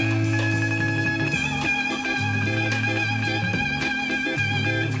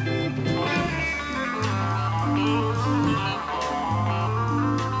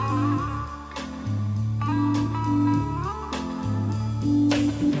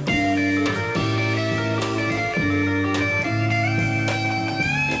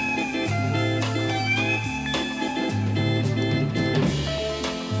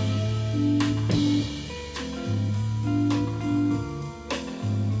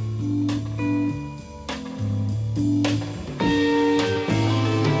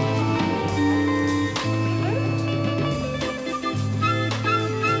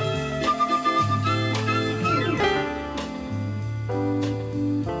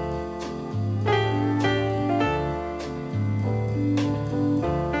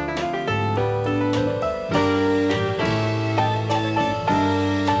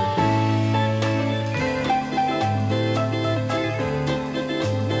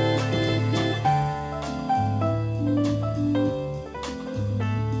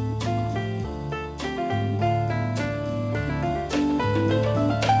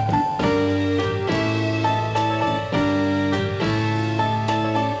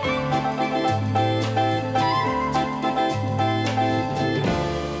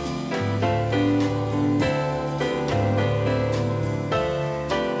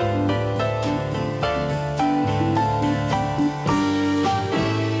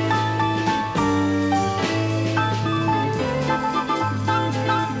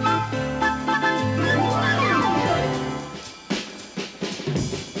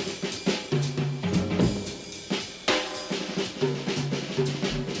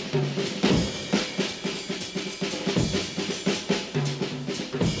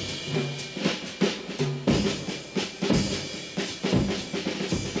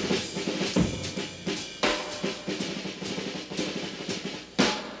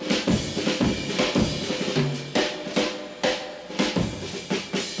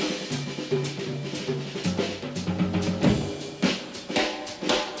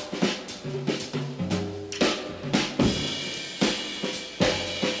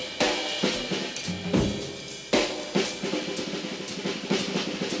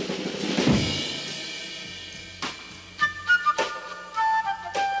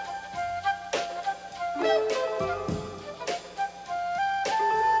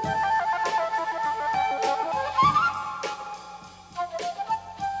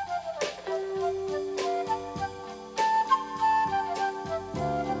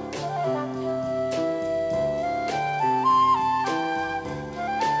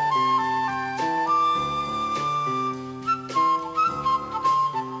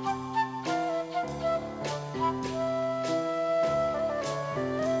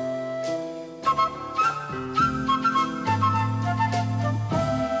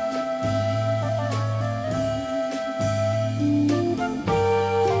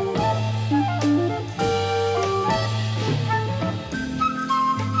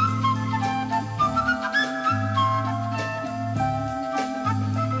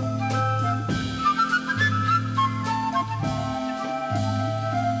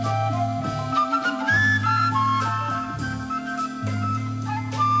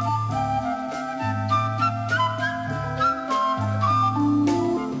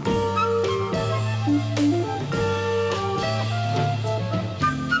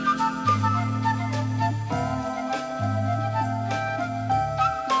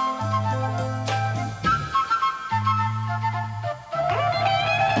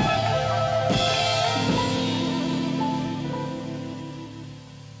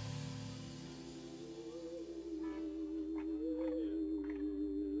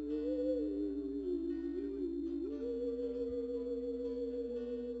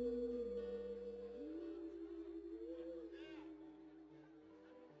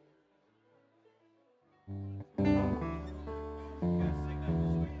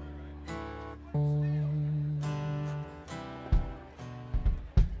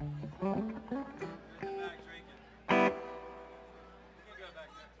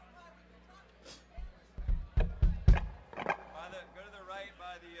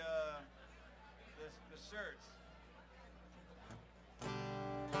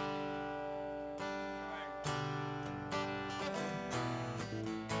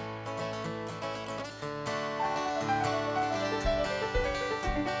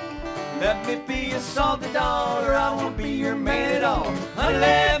 Let me be your salty dog, or I won't be your man at all.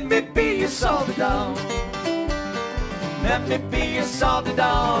 Let me be your salty dog. Let me be your salty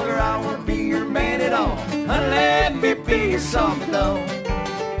dog, or I won't be your man at all. Let me be your salty dog.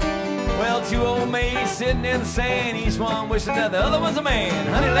 saw two old maids sitting in the sand, each one wishing that the other was a man.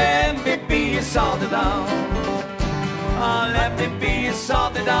 Honey, let me be a salty dog. Oh, let me be a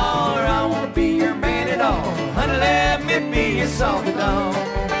salty dog. I want to be your man at all. Honey, let me be a salty dog.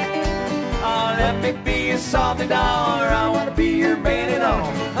 Oh, let me be a salty dog. I want to be your man at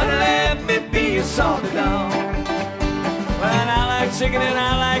all. Honey, let me be a salty dog. Well, I like chicken and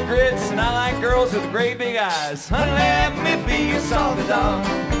I like grits and I like girls with great big eyes. Honey, let me be a salty dog.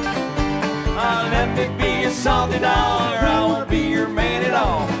 Oh, let me be a salty dog. I want to be your man at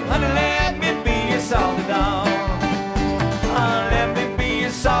all. Honey, let me be a salty dog. Oh, let me be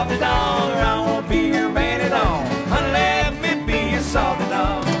a salty dog. I want to be your man at all. Honey, let me be a salty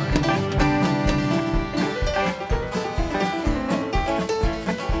dog.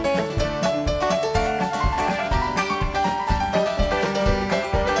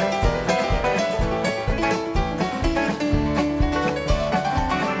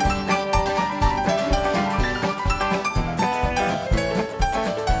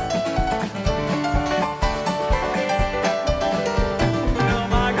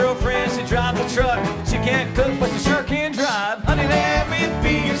 Drive the truck, she can't cook, but she sure can drive. Honey, let me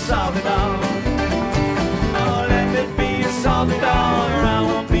be a salty dog. Oh, let me be a salty dog, or I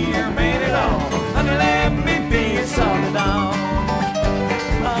won't be your man at all. Honey, let me be a salty dog.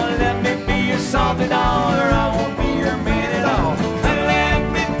 Oh, let me be a salty dog, or I won't be your man at all. Honey, let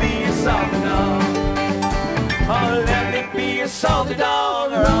me be a salty dog. Oh, let me be a salty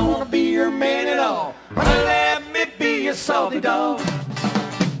dog, or I won't be your man at all. Honey, let me be a salty dog.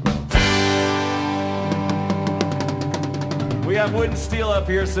 We have Wood and Steel up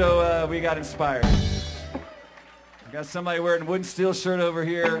here, so we got inspired. We got somebody wearing a Wood and Steel shirt over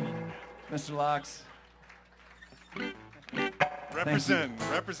here, Mr. Locks. Represent,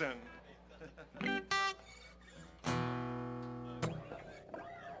 represent.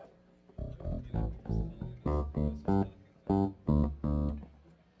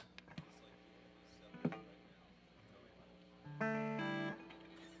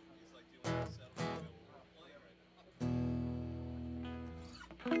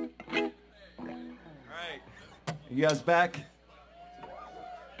 You guys back?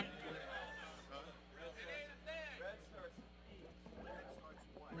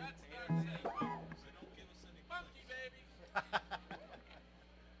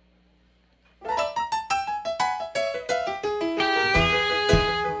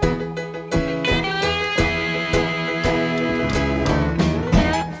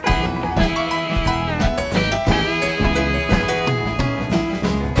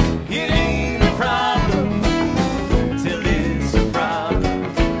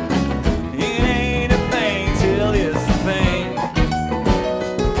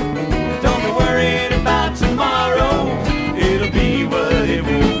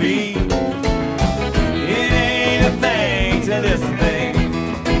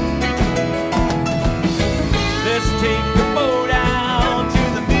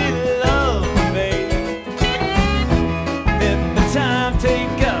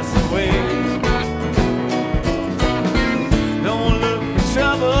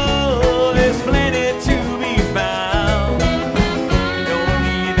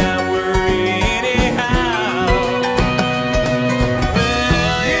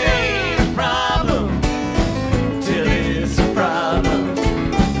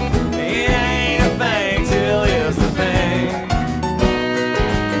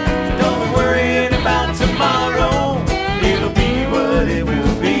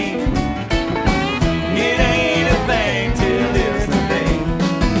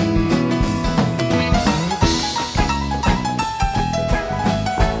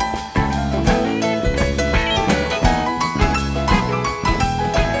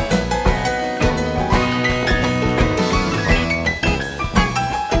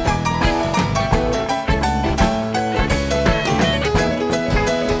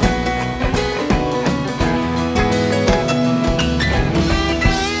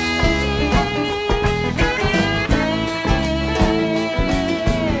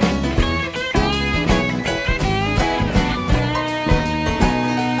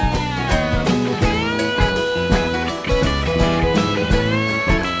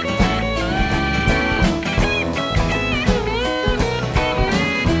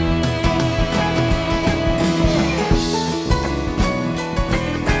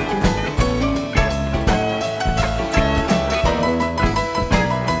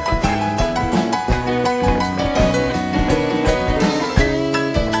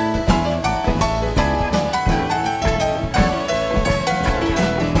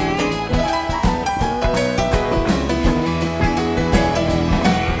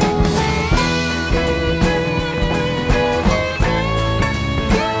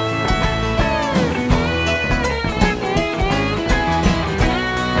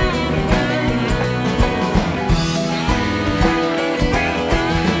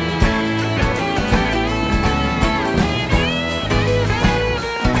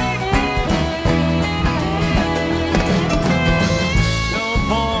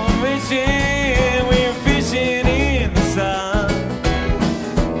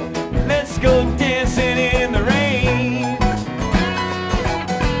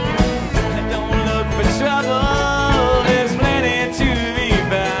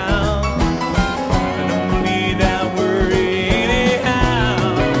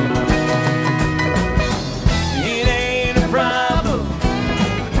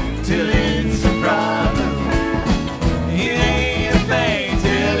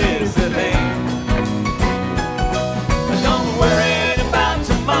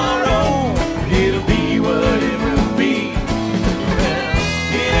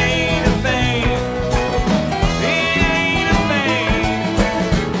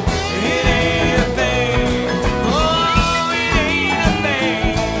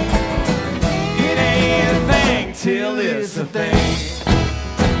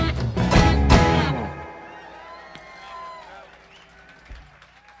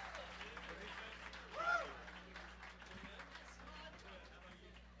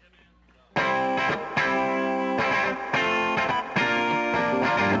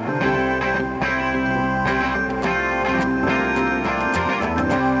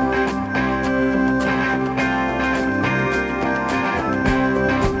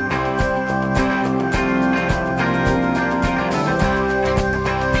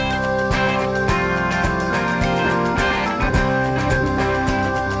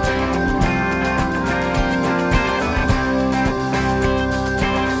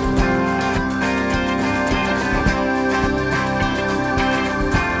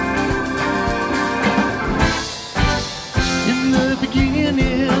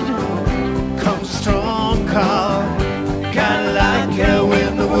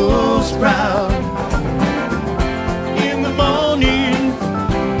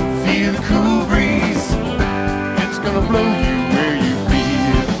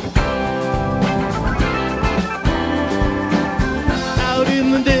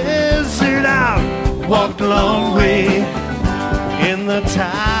 walked a long way in the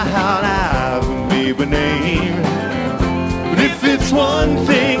town I've never named. But if it's one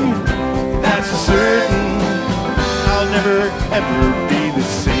thing that's for certain, I'll never ever be the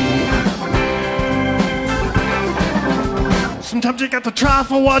same. Sometimes you got to try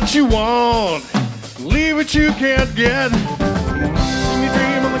for what you want, leave what you can't get. See me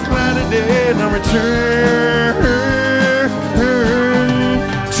dream on the cloudy day and I'll return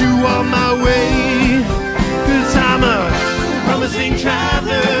to on my way. 'Cause I'm a promising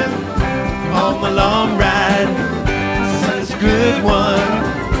traveler on my long ride. Such a good one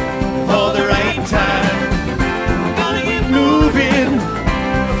for the right time. I'm gonna get moving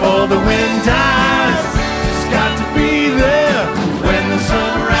before the wind dies. Just got to be there when the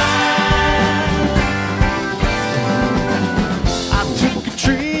sun rises. I took a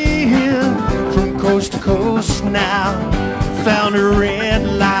train from coast to coast now, found a red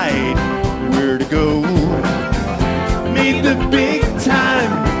light, where to go. Made the big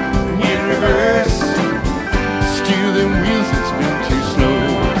time in reverse, still them wheels, it's been too slow.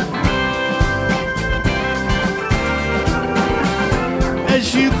 As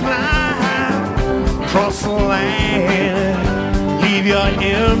you climb across the land, leave your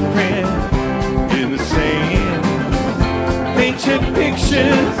imprint in the sand. Paint your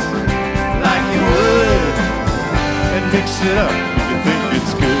pictures like you would and mix it up if you think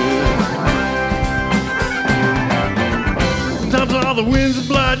it's good. Sometimes all the winds of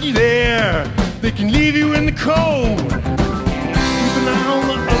blood you there, they can leave you in the cold. Keep an eye on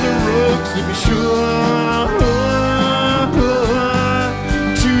the other roads to be sure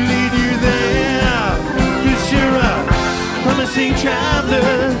to lead you there. 'Cause you're a promising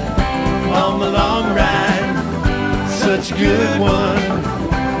traveler on the long ride. Such a good one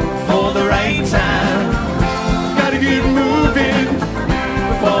for the right time. Gotta get moving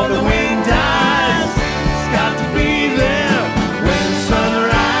before the wind dies. It's got to be there when the sun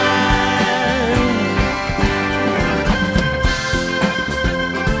rises.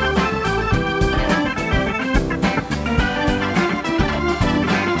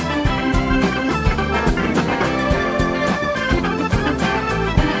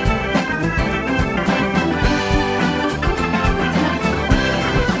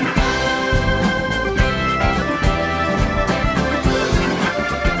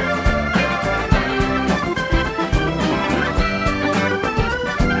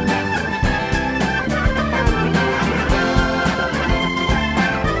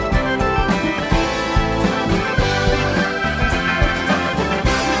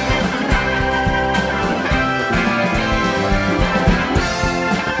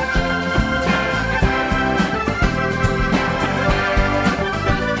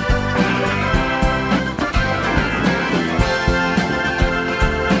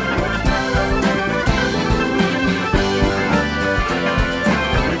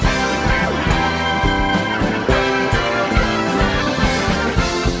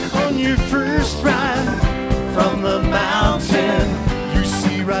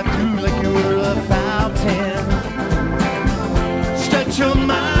 Your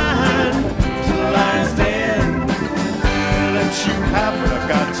mind till the lion's dead. Let you have what I've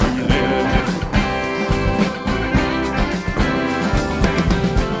got to live.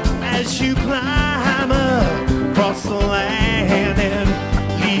 As you climb across the land and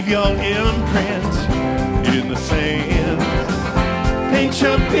leave your imprint in the sand, paint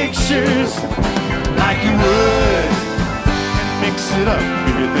your pictures like you would and mix it up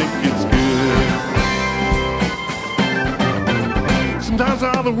if you think it's good. Sometimes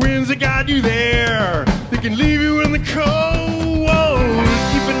all the winds that got you there, they can leave you in the cold.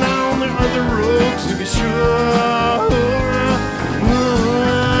 Keep an eye on the other roads to be sure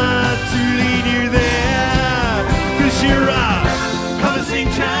to lead you there. 'Cause you're a promising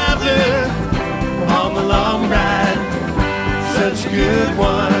traveler on the long ride. Such a good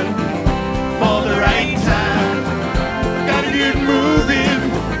one for the right time. Gotta get moving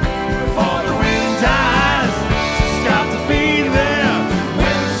before the wind dies. Just got to be there.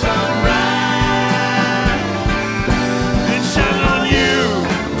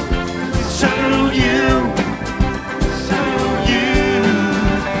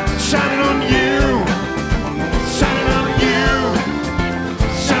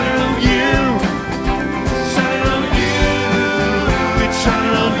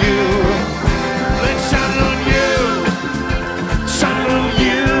 Shining on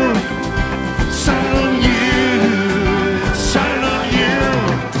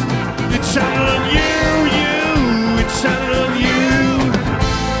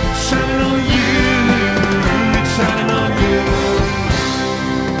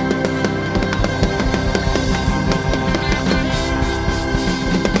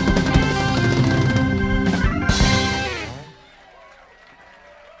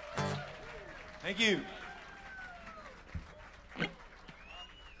Thank you.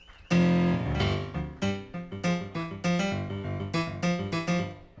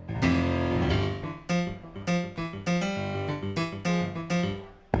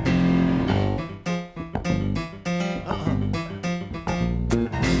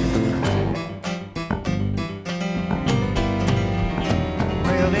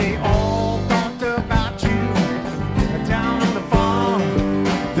 Well, they all talked about you down on the farm.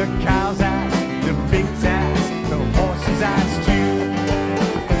 The cow's eyes, the pig's eyes, the horse's eyes too.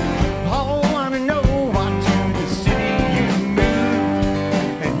 All wanna know what to the city you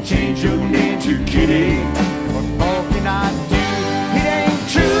moved and change your name to Kitty. What more can I do? It ain't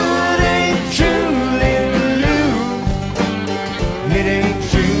true, Linda Lou. It ain't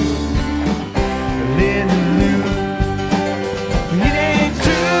true, Linda Lou. It ain't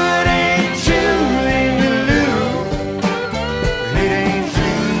true, Linda Lou. It ain't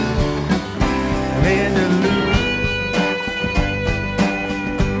true, Linda Lou.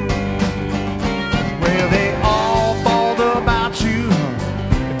 Well, they all bawled about you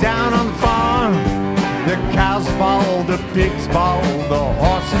down on the farm. The cows bawled, the pigs bawled, the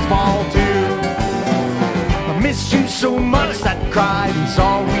horses bawled too. I missed you so much that I cried, it's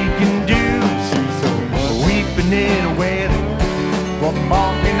all we can do. Weeping in a wedding, what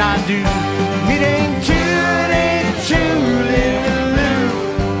more can I do? It ain't true, Linda Lou.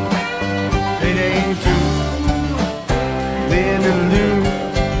 It ain't true, Linda Lou.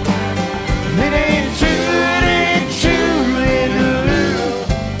 It ain't true, Linda Lou.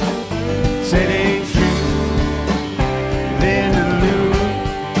 Said it ain't true, Linda Lou.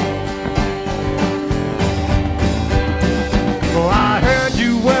 Well, I heard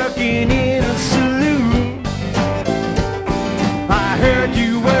you working in a saloon. I heard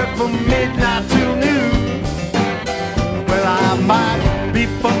you work from midnight till noon. Well, I might be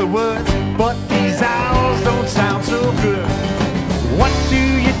from the woods, but these owls don't sound so good. What do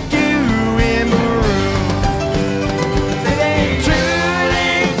you do in the room? It ain't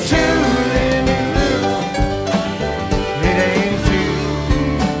true, Linda Lou. It ain't true,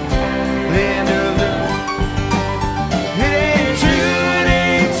 Linda Lou. It ain't true,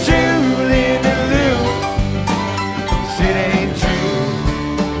 Linda Lou. It ain't true,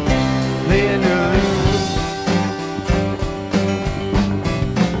 Linda Lou.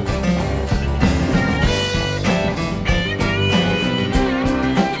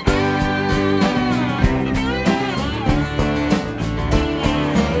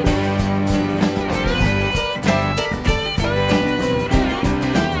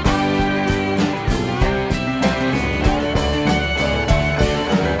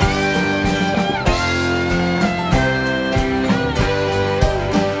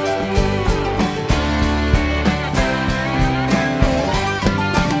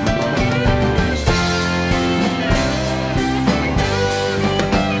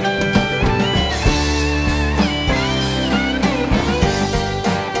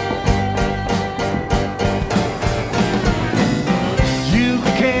 You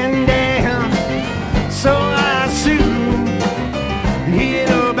can dance, so I assume. In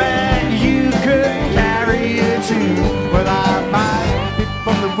a bag you could carry it too. Well, I might be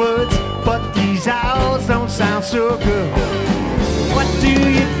from the woods, but these owls don't sound so good. What do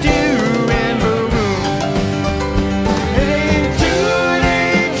you do in the room? It ain't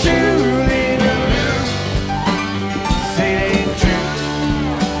true, Linda Lou. Say it ain't true,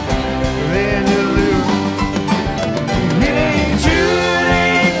 Linda Lou. It ain't true,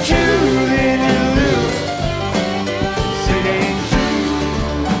 Linda Lou. Say it ain't true,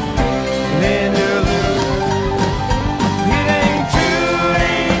 Linda Lou. It ain't true,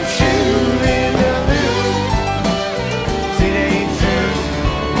 Linda Lou. Say it ain't true,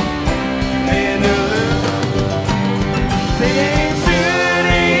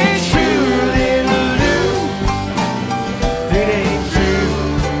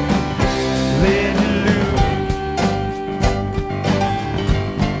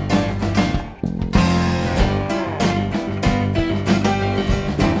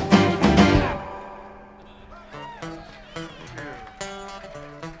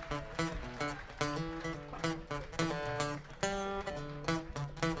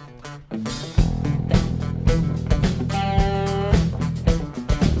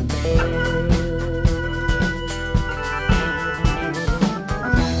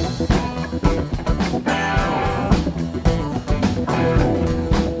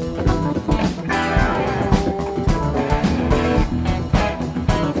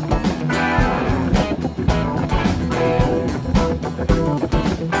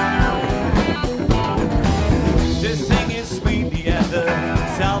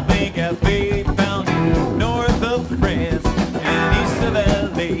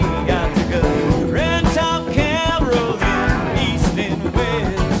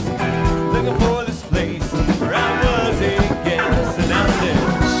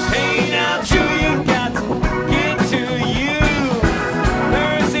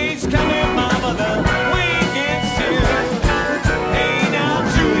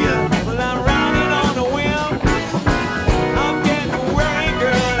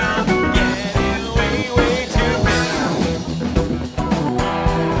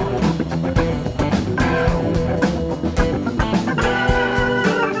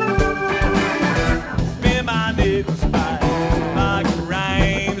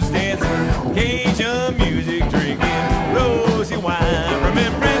 Cajun music, drinking rosy wine,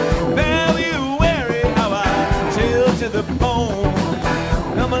 remembering February, how I chilled to the bone.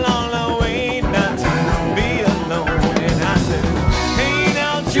 Come along the way not to be alone. And I said, hey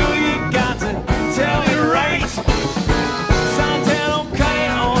now Joe, you got to tell me right. Suntan don't cut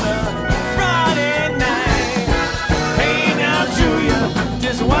it on a Friday night. Hey now Julia,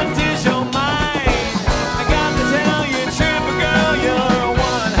 just what is your mind? I got to tell you, tripper girl, you're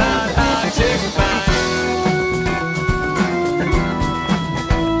one hot chicken pie.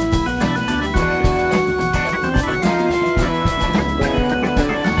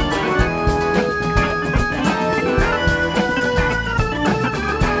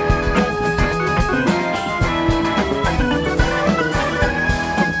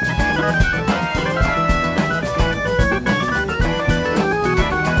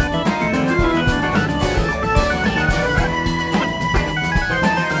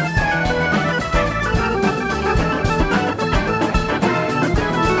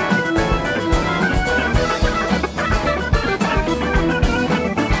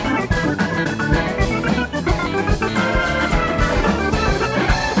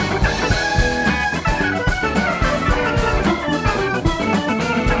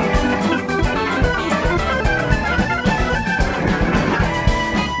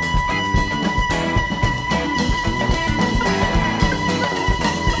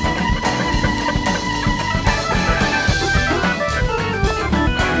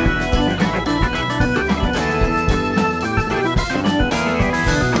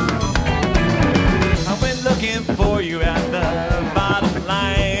 For you at the bottom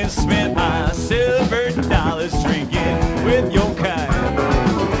line, spent my silver dollars drinking with your kind.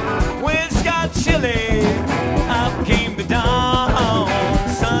 When it got chilly, up came the dawn.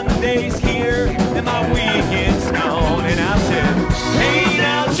 Sunday's here and my weekend's gone. And I said, hey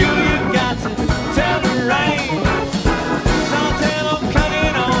now Julia, got to tell me right. Suntan don't cut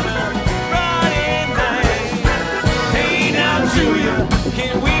it on a Friday night. Hey now Julia,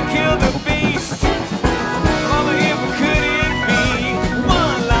 can we kill the beast? Could it be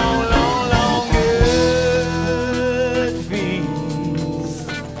one long, long, long good feast?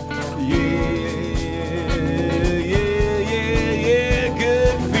 Yeah,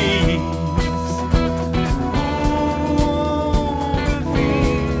 good feast. Oh, good feast.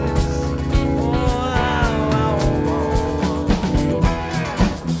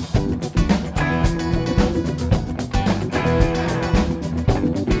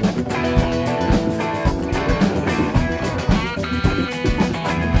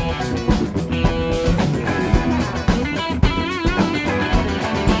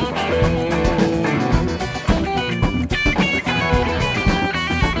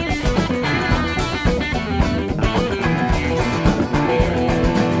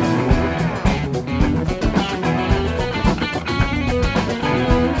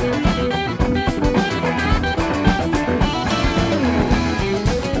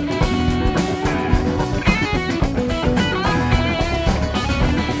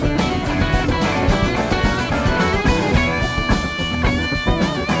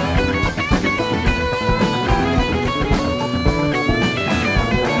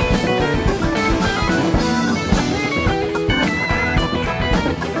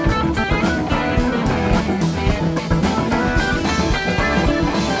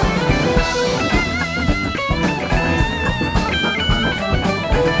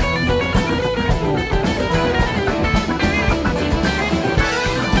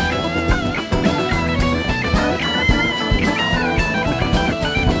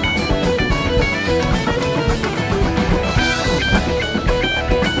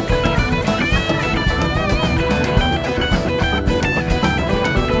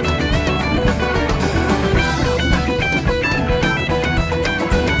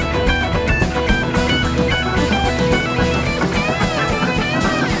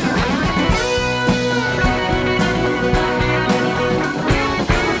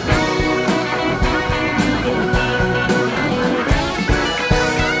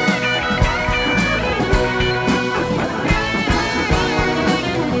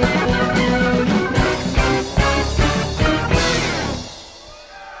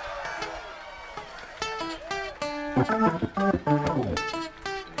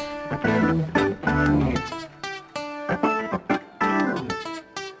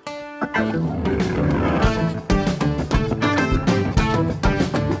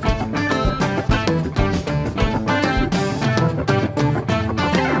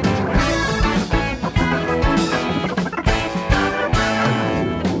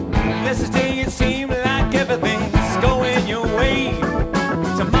 Yesterday it seemed like everything's going your way.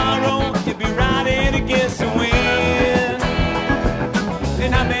 Tomorrow you'll be right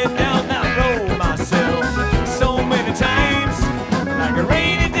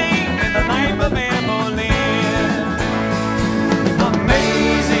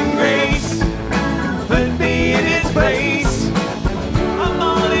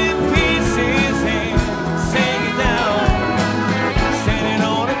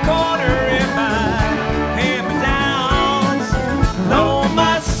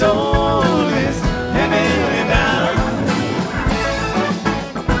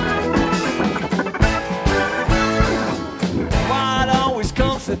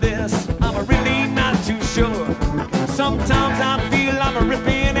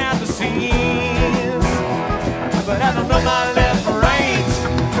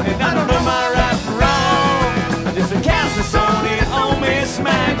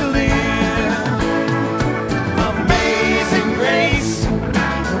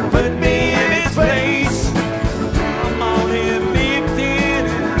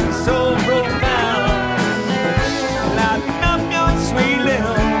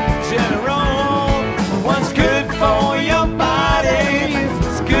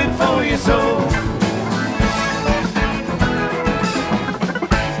soul.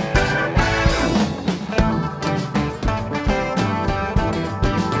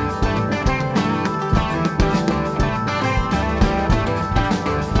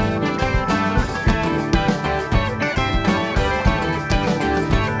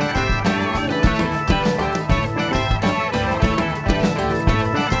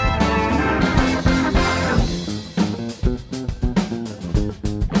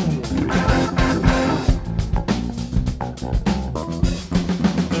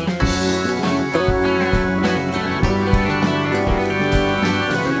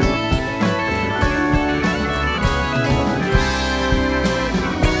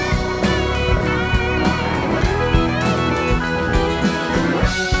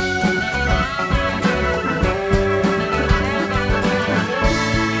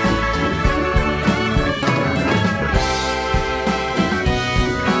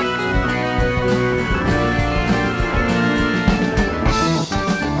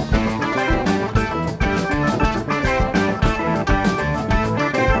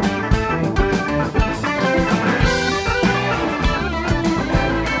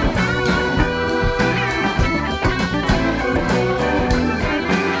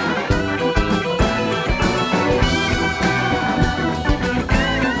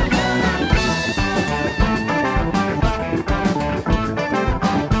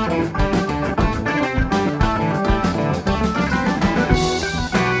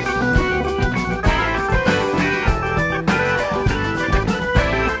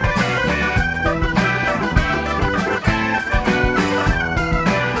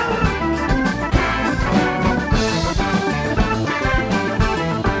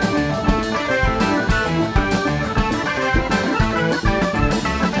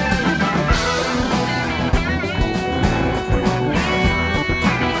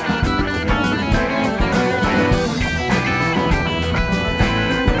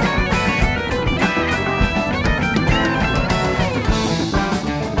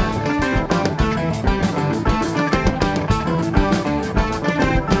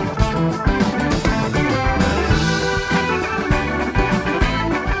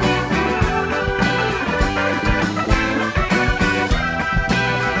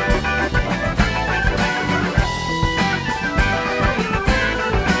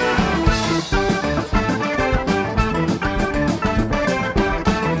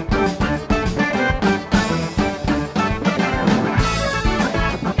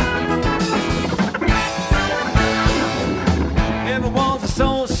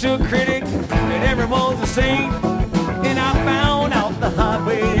 Critic and everyone's a saint, and I found out the hard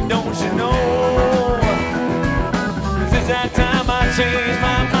way, don't you know? Since that time I changed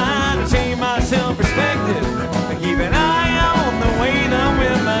my mind, I changed my self-perspective, I keep an eye on the way the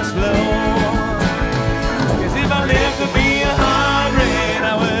wind must blow. Cause if I lived to be 100,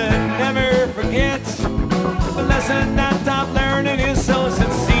 I would never forget the lesson that I've learned, it is so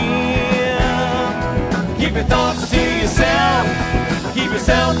sincere. Keep your thoughts to yourself, keep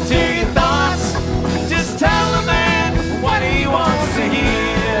yourself to your thoughts. Just tell a man what he wants to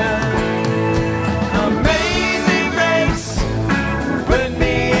hear. Amazing grace, put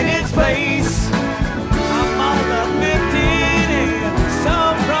me in its place. I'm all uplifted and so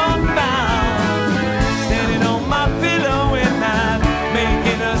profound, standing on my pillow and not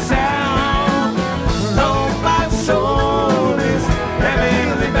making a sound. Oh, my soul is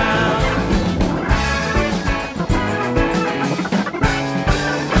heavenly bound.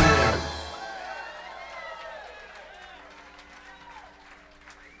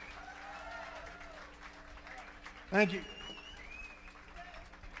 Thank you.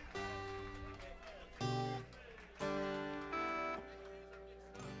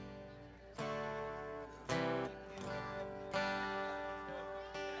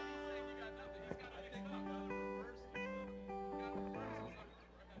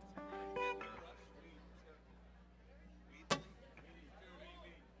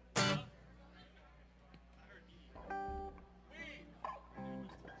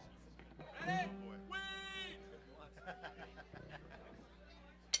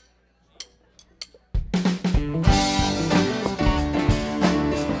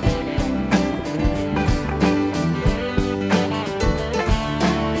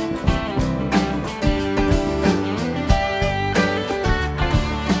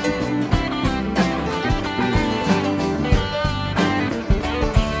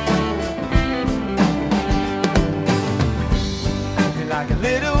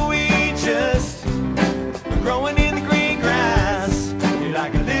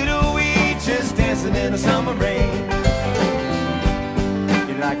 In the summer rain,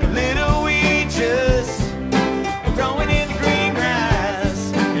 you're like a little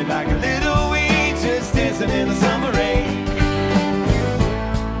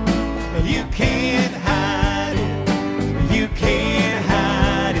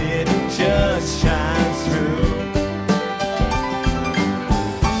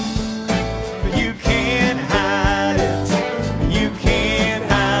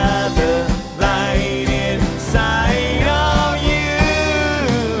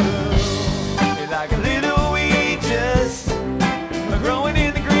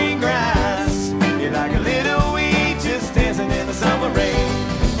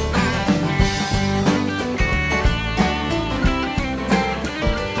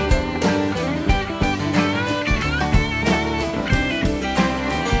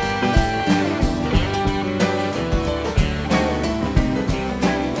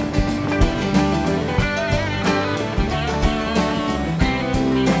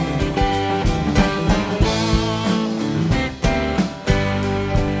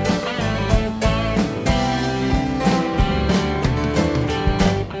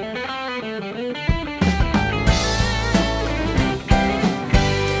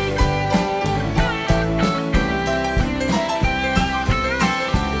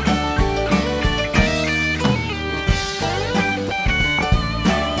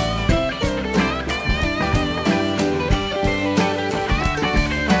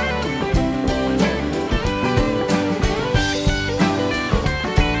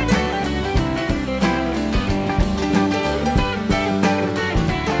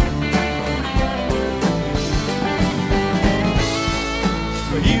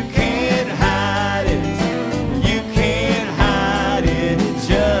You can't hide it. You can't hide it. It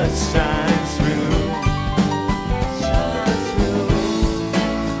just shines through. Shines through.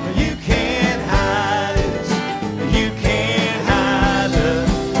 You can't hide it. You can't hide the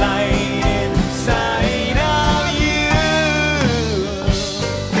light inside of you.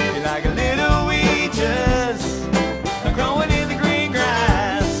 You're like a little weed just growing in the green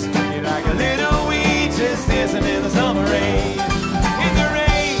grass. You're like a little weed just dancing in the summer rain. In the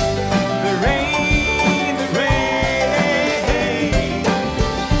rain, the rain, the rain.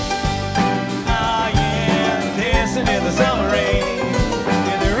 Ah, yeah, dancing in the summer rain.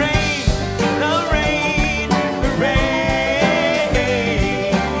 In the rain, the rain, the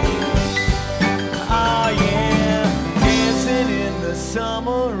rain. Ah, yeah, dancing in the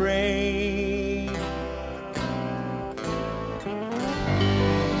summer rain.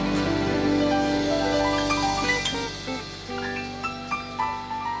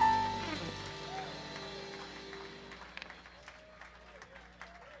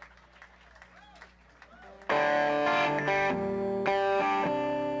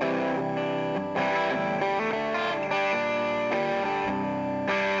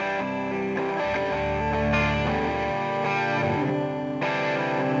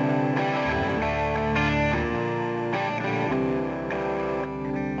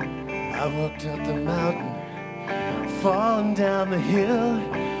 I walked up the mountain, fallen down the hill,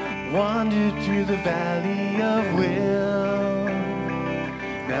 wandered through the valley of will.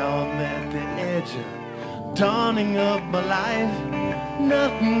 Now I'm at the edge of dawning of my life.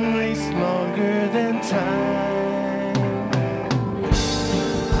 Nothing wastes longer than time.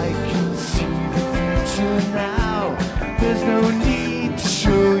 I can see the future now. There's no need to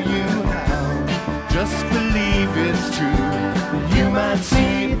show you how. Just believe it's true. You might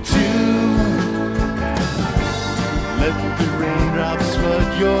see it too. Let the raindrops flood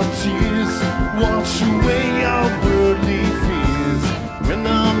your tears, wash away your worldly fears. When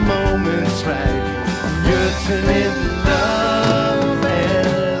the moment's right, you're turning love and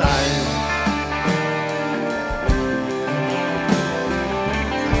life.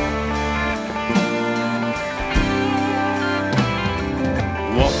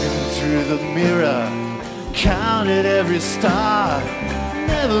 Walking through the mirror, counted every star.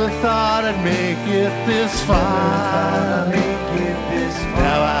 Never thought I'd make it this far.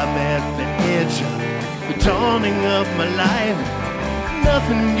 Now I'm at the edge of the dawning of my life.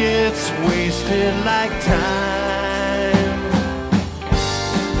 Nothing gets wasted like time.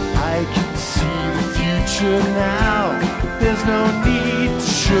 I can see the future now. There's no need to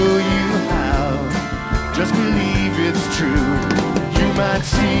show you how. Just believe it's true. You might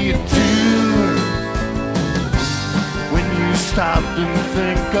see it too. Stop and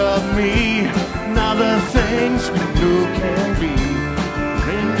think of me. Now the things we know can be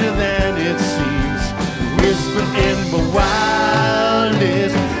grander than it seems. Whisper in my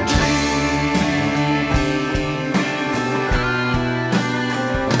wildest dreams.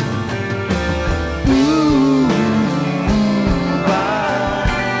 Ooh,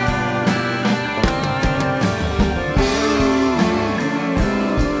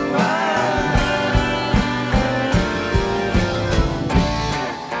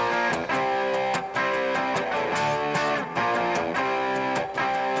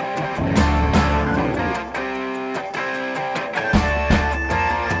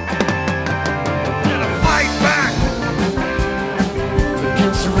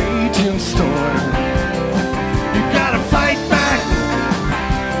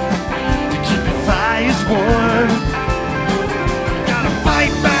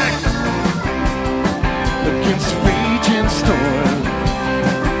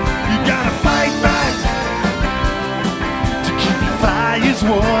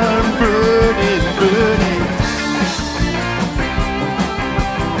 warm, burning, burning.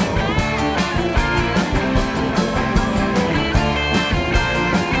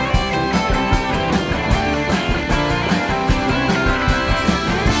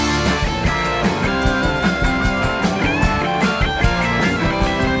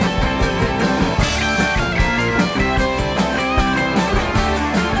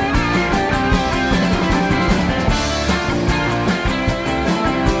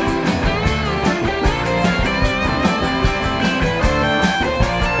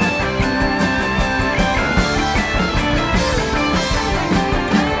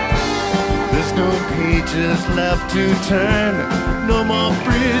 Pages left to turn, no more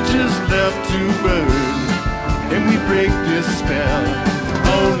bridges left to burn. And we break this spell,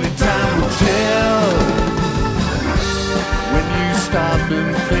 only time will tell. When you stop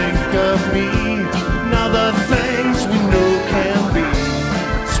and think of me, now the things we know can be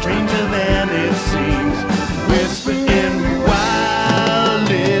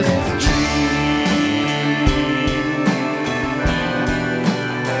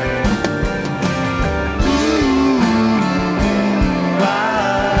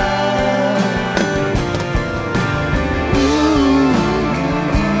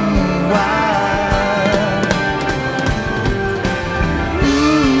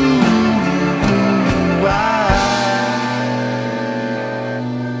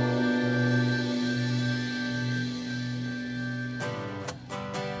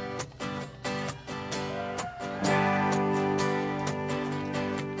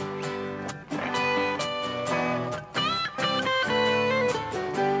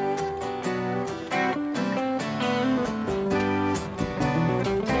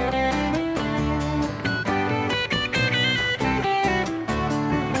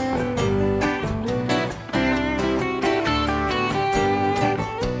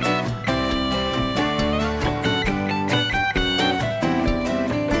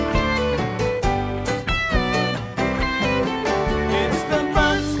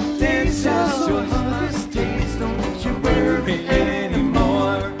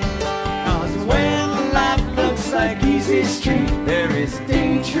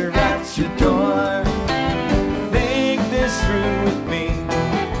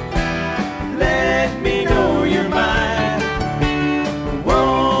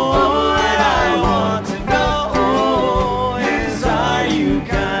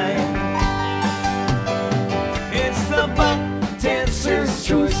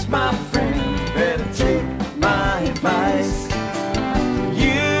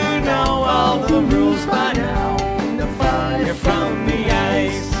the rules by now. The fire from the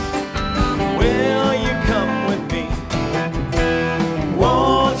ice. Will you come with me?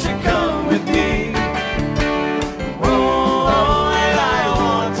 Won't you come with me? Oh, and I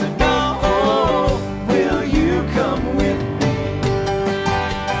want to know, will you come with me?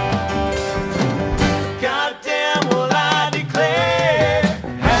 Goddamn, will I declare,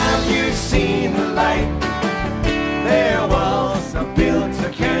 have you seen the light? Their walls are built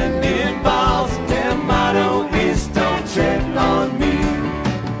of cannonballs, their motto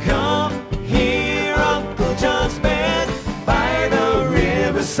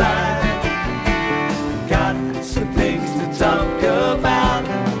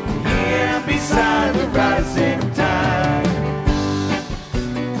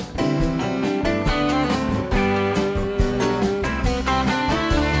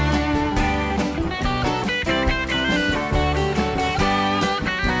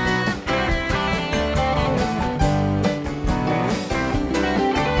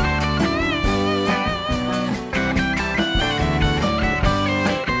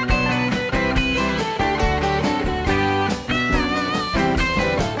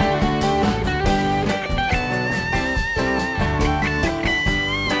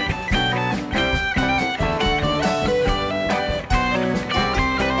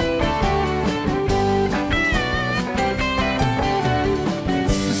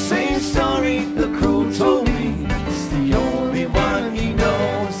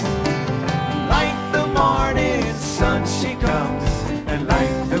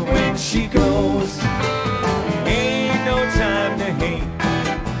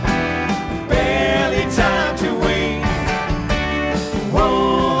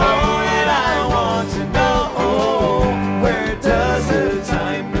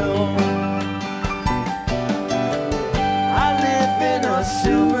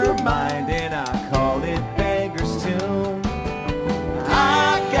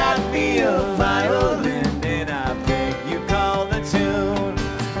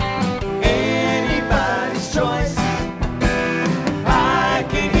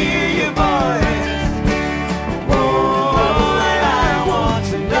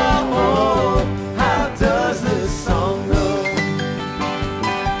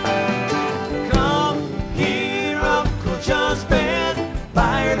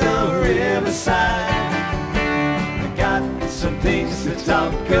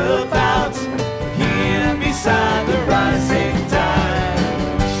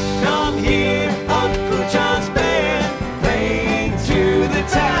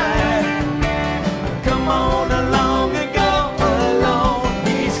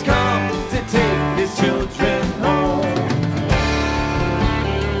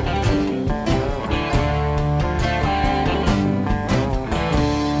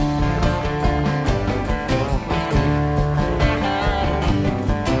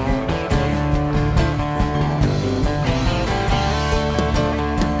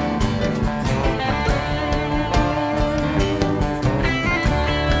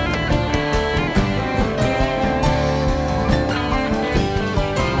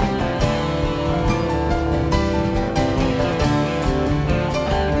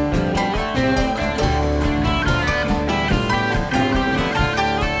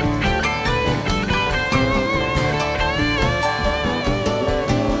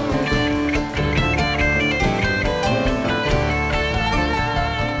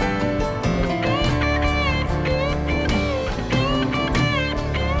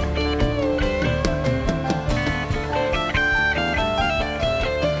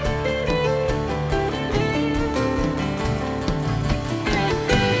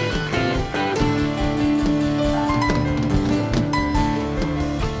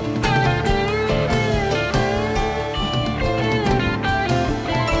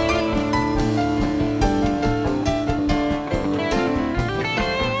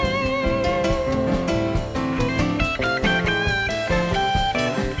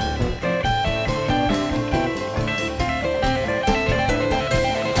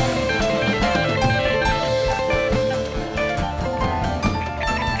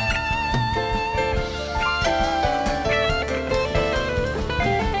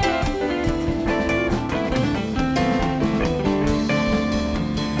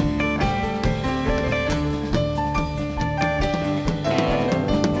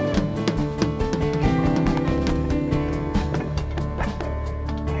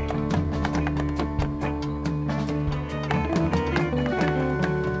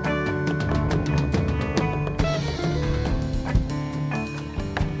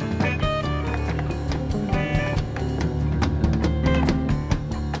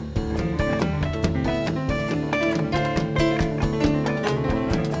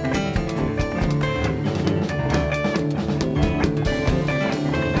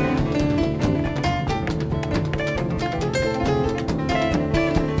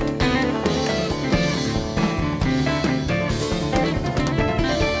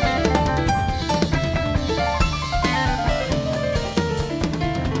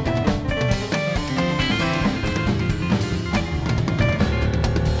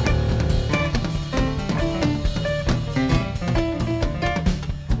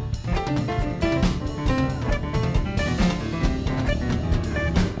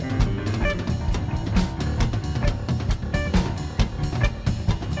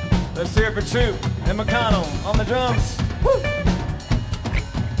Let's hear it for Troop and McConnell on the drums. Woo!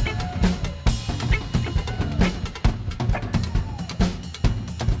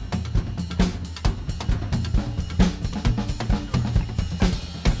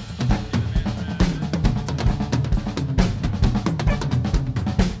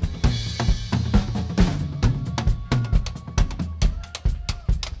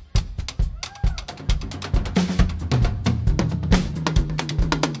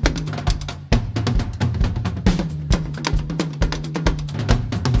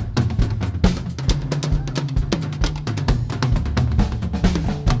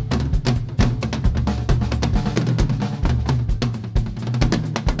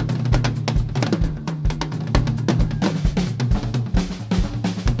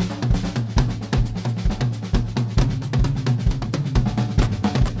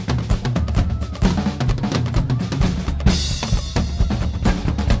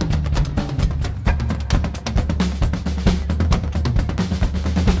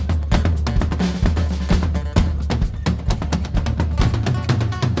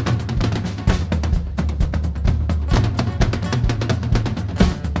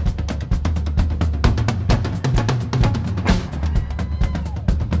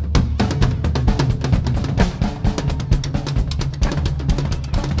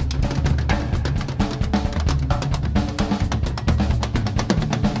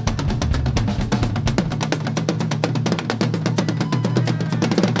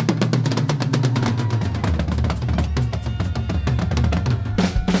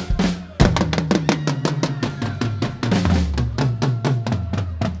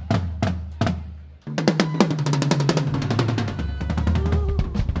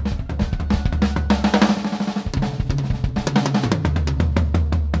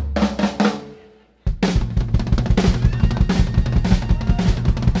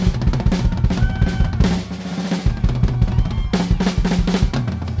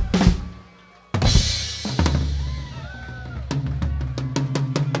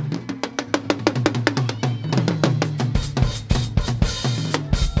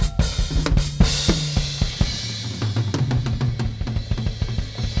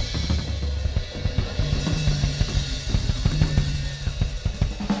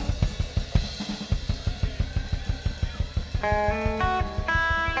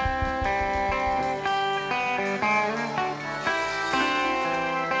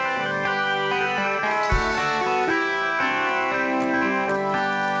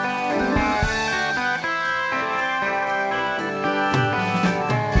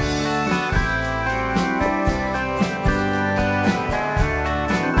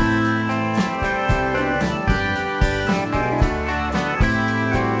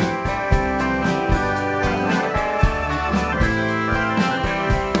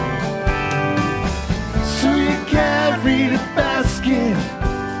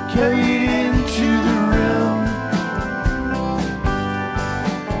 carried into the realm.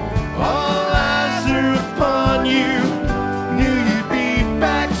 All eyes are upon you, knew you'd be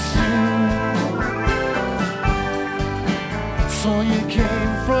back soon. So you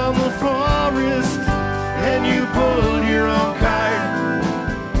came from the forest and you pulled your own kite.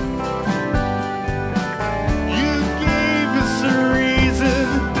 You gave us a reason,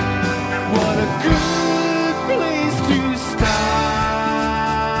 what a good place to start.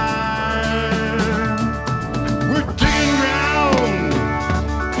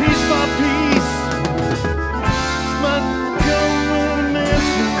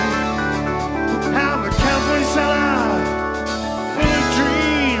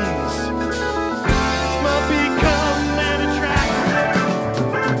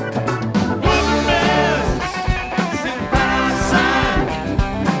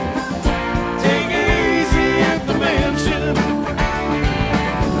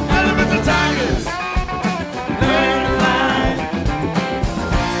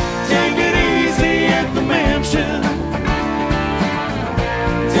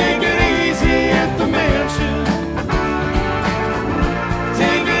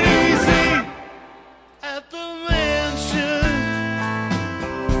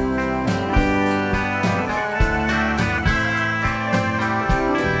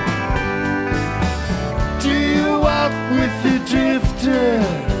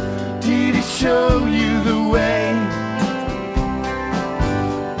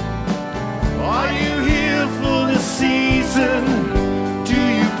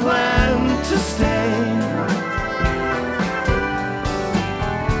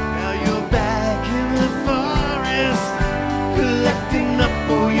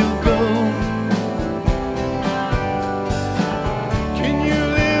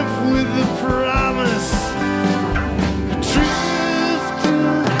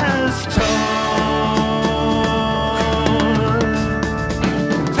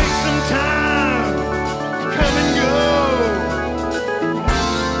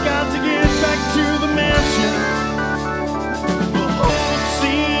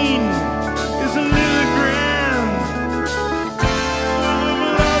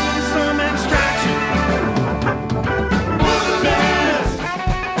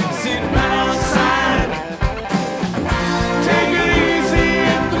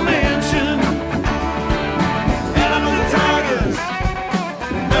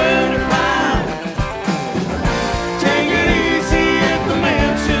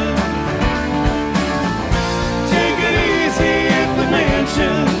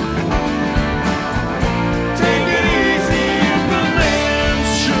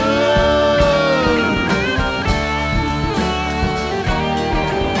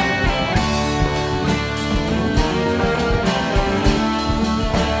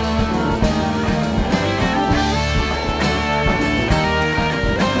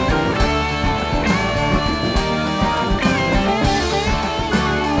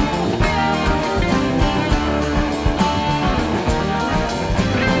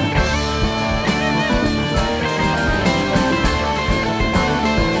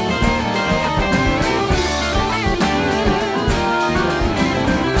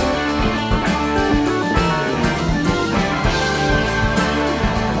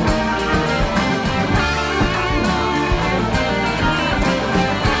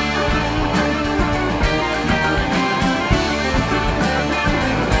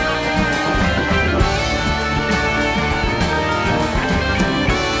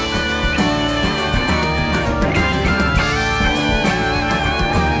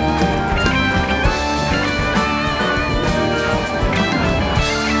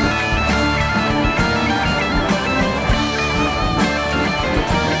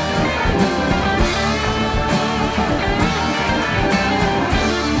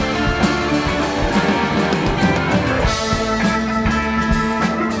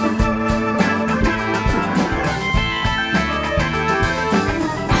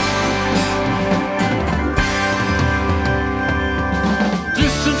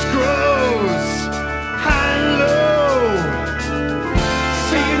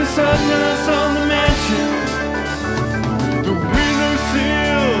 sunrise on the mansion. The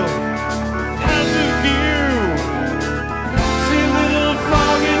windowsill has a view. See a little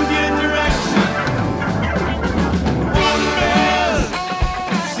fog and get direction. One bed,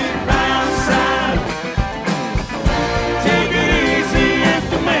 sit right outside. Take it easy at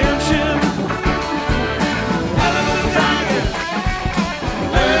the mansion. Have a little tiger,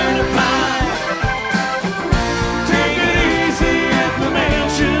 learn to fly. Take it easy at the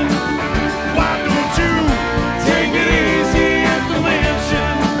mansion. Why don't you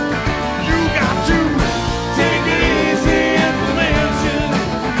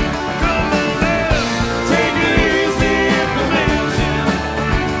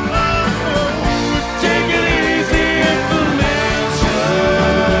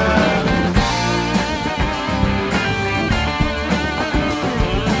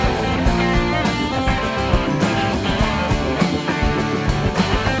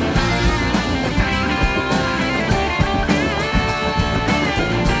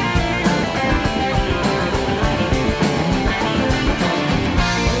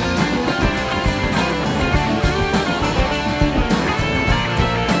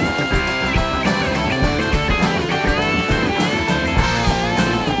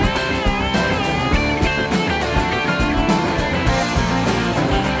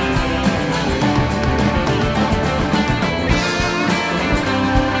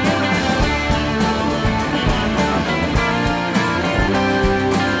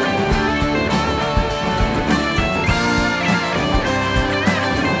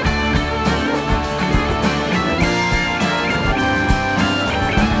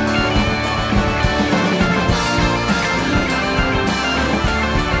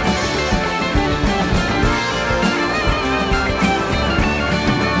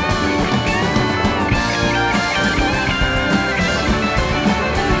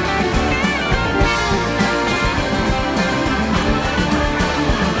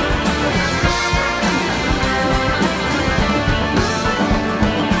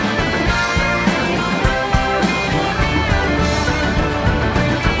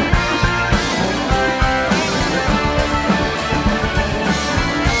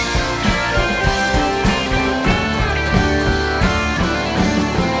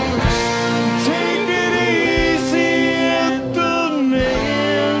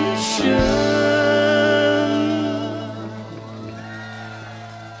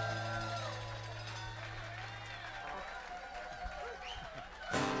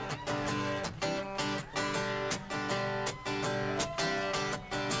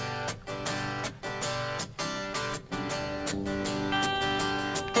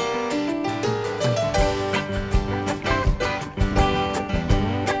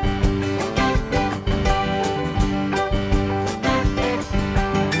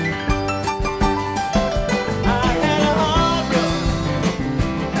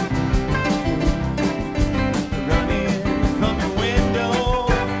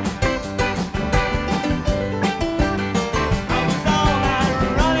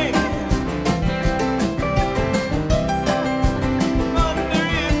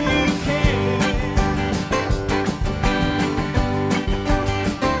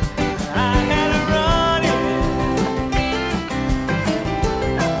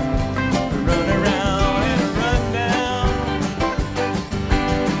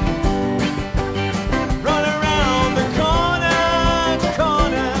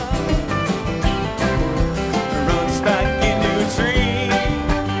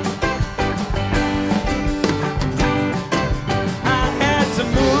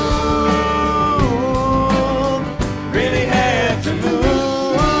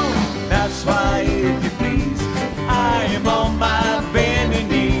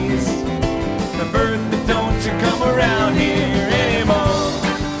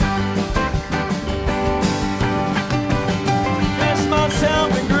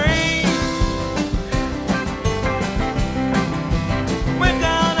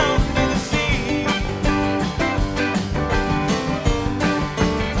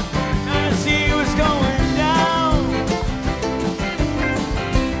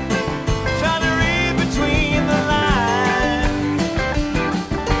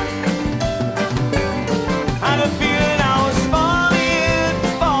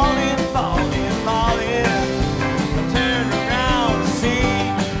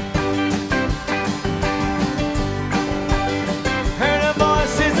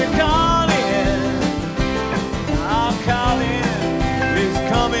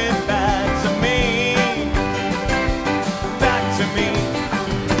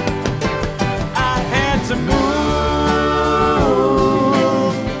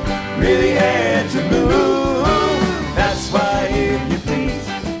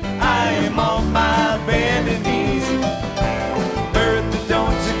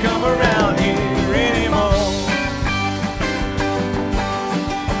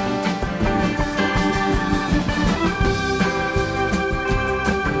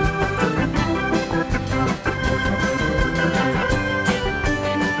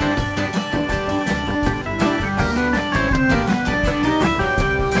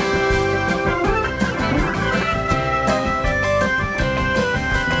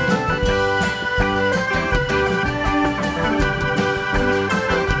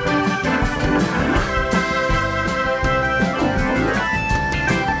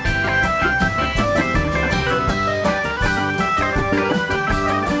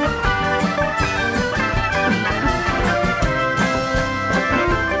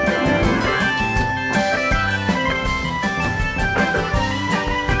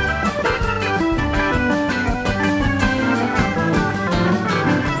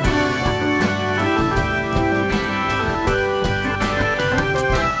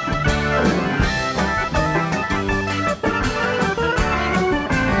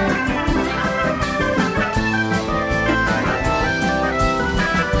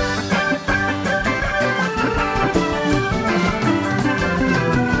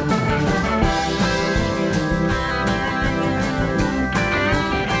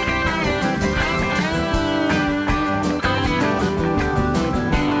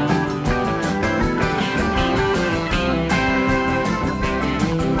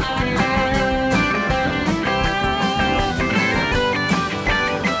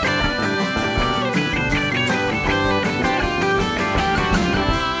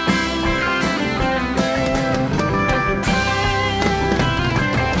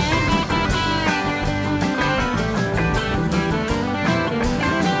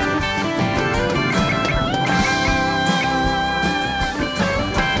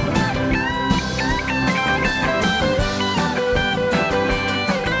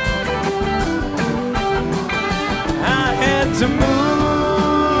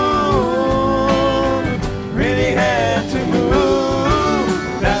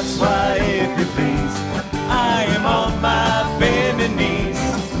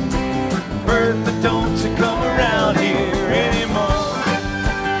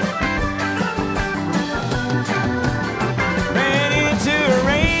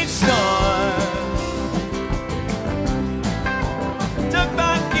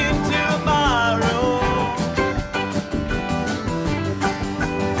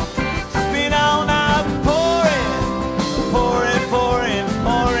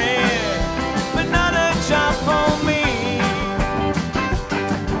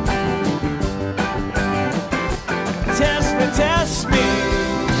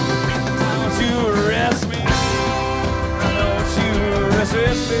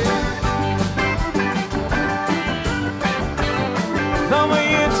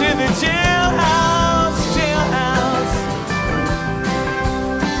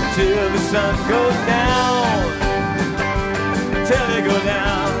till the sun goes down, till it goes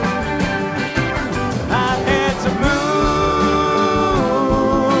down. I had to move,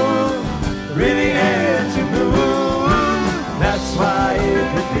 really had to move. That's why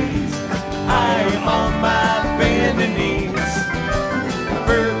every day I am on my bending knees.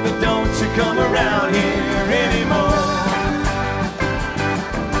 Bertha, don't you come around here anymore.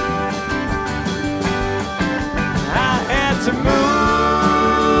 I had to move,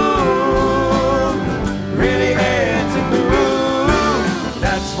 really had to move.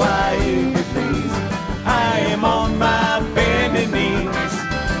 That's why, if you please, I am on my bending knees.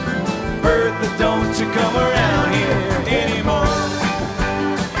 Bertha, don't you come around here anymore.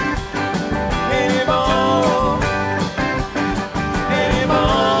 Anymore.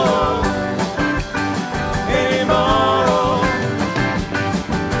 Anymore. Anymore.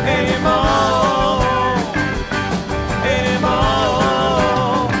 Anymore. Anymore.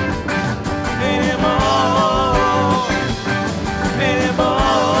 Anymore.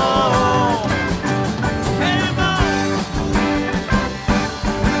 Anymore.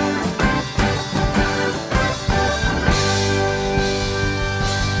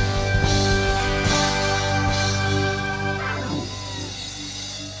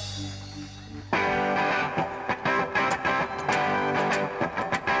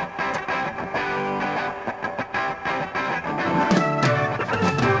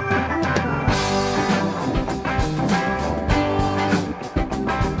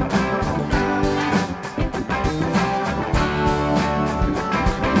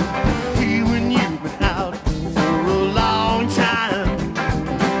 Hey, when you've been out for a long time,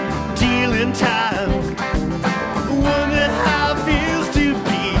 dealing time, wonder how it feels to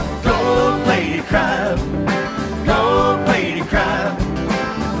be gold-plated crime, gold-plated crime,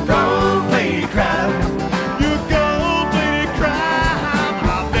 gold-plated crime. You gold-plated crime.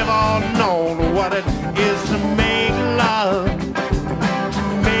 I've never known what it is to make love, to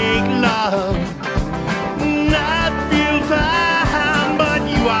make love. Not feel fine, but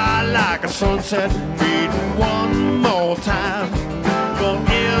you are like a sunset fading one more time. You're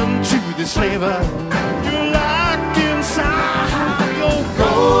into this flavor, you're locked inside your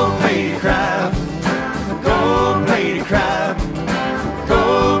gold-plated crime, gold-plated crime,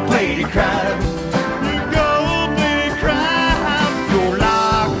 gold-plated crime. Your gold-plated crime, you're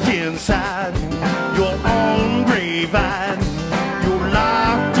locked inside your own grapevine. You're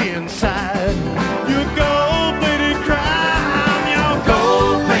locked inside your gold-plated crime, your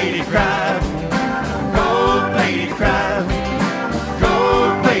gold-plated crime, gold-plated crime,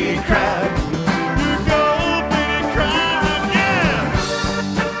 gold-plated crime, your gold-plated crime, yeah.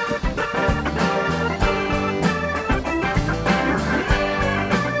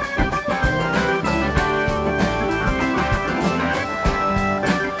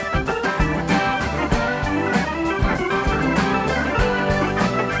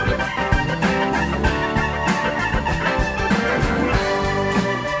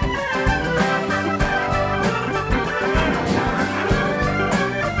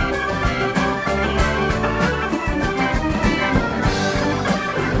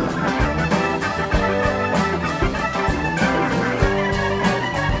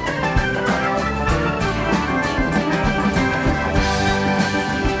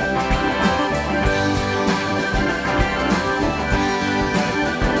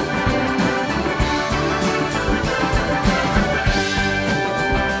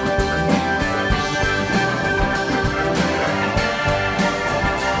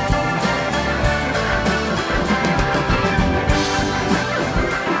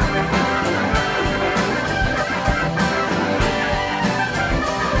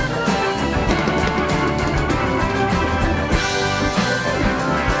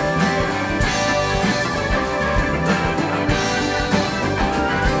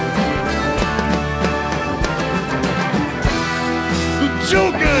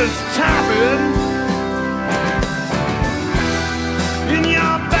 Joker's tapping in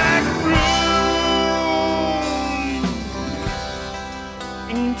your back room.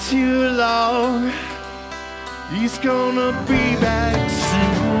 Ain't too long, he's gonna be back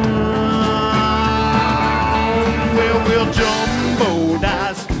soon. Well, we'll jumbo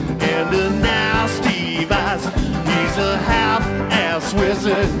dice and a nasty vice. He's a half-ass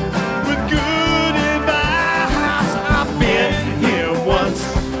wizard with good advice. I've been here once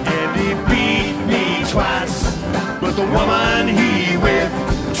and he beat me twice, but the woman he with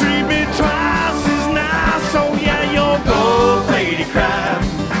treat me twice as nice. So yeah, your gold-plated crime,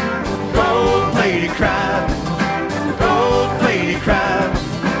 gold-plated crime, gold-plated crime,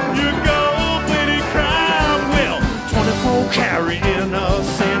 your gold-plated crime. Well, 24 karat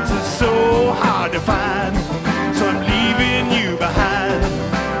innocence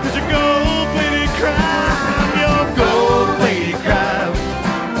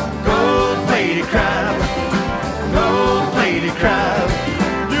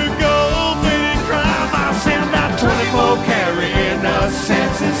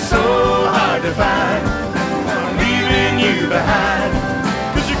ever had.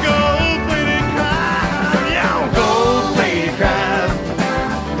 'Cause you're gold-plated crab, yeah, gold-plated crab,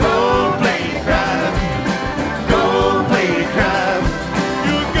 gold-plated crab, gold-plated crab.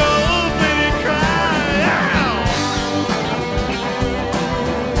 You're a gold-plated crab, yeah.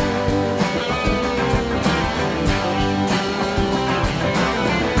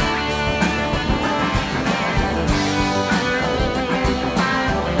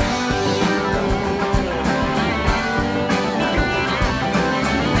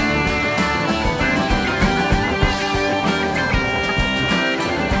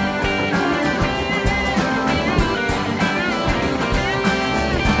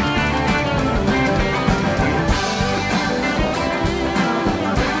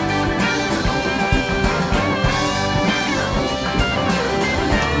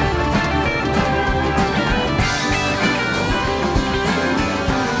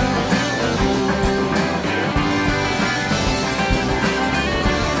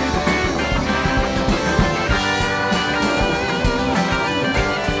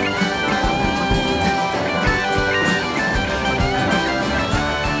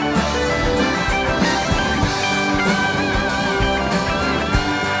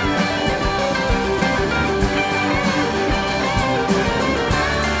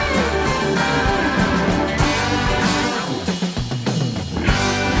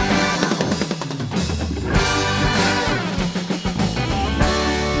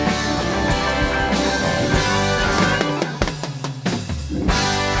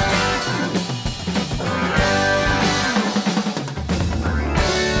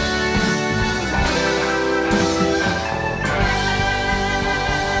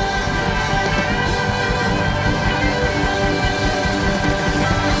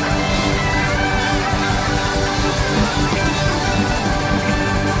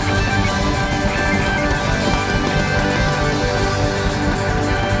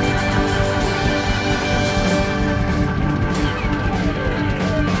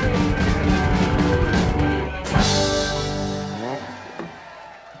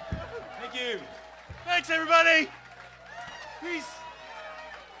 Thanks, everybody. Peace.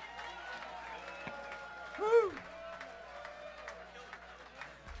 Woo.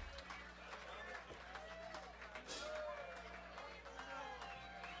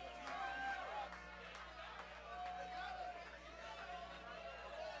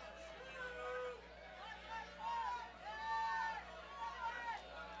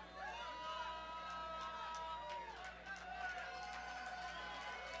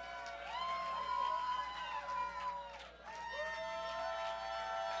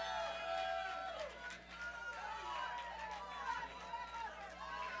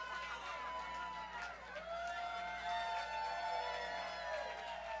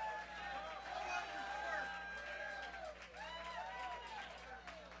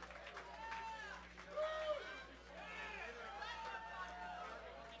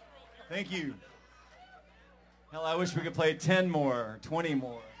 Thank you. Hell, I wish we could play 10 more, 20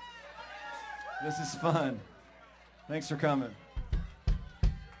 more. This is fun. Thanks for coming.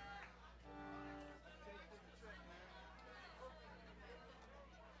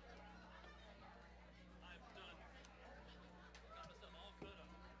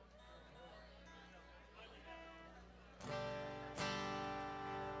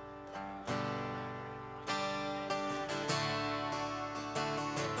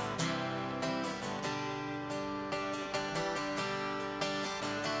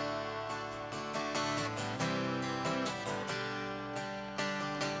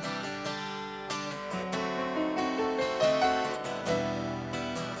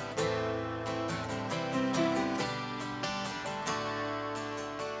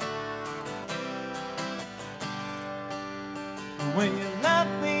 When you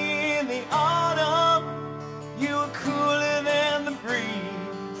left me in the autumn, you were cooler than the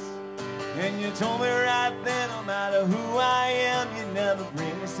breeze. And you told me right then, no matter who I am, you never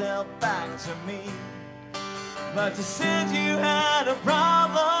bring yourself back to me. But you said you had a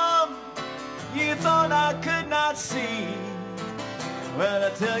problem you thought I could not see. Well, I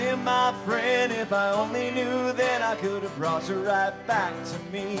tell you, my friend, if I only knew, then I could have brought you right back to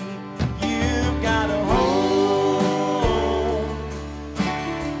me. You've got a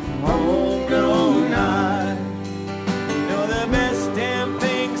homegrown heart. You know the best damn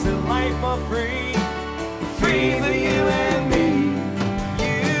things in life are free, free for you and me.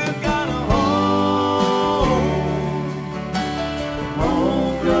 You've got a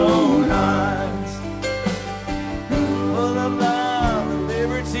homegrown heart, full of love and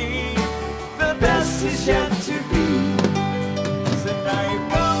liberty. The best is yet to be. So now you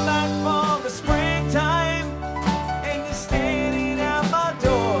come back for the springtime, and you stay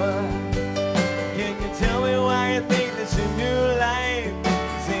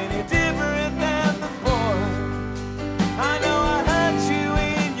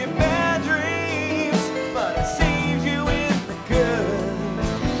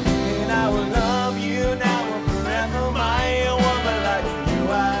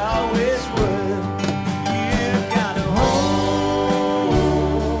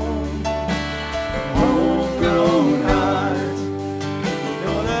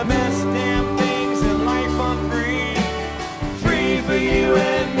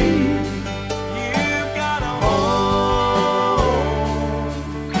and me. You've got a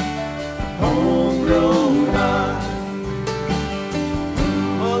homegrown heart,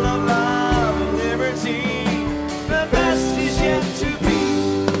 full of love and liberty. The best is yet to be.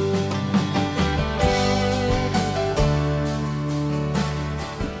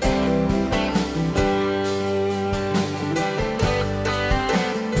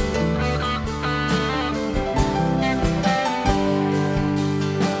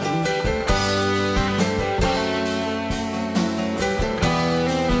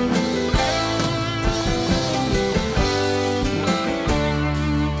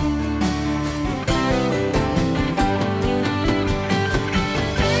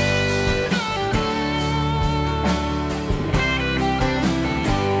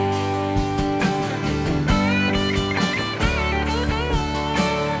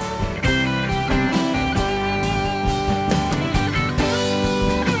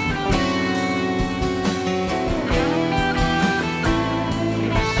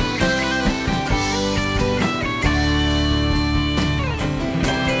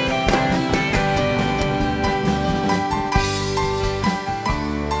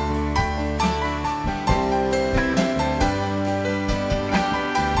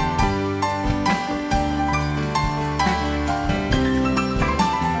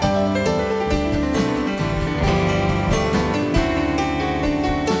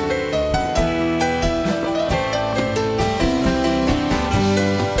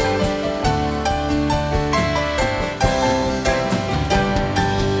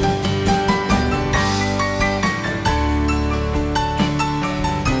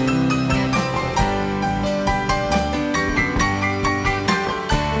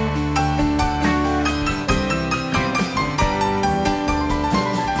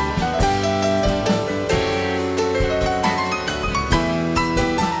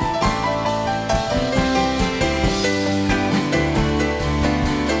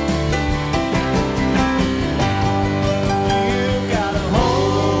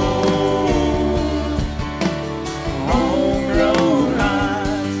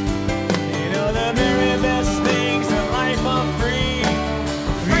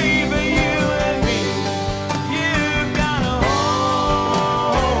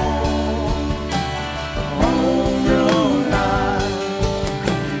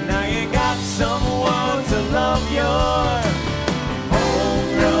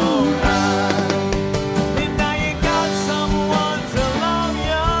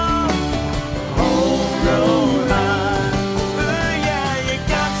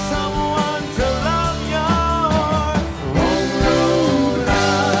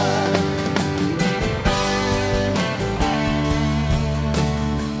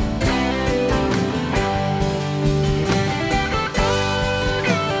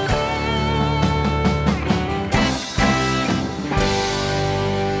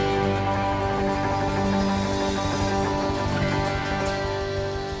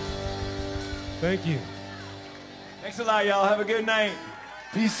 Thank you. Thanks a lot, y'all. Have a good night.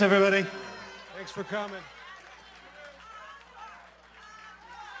 Peace, everybody. Thanks for coming.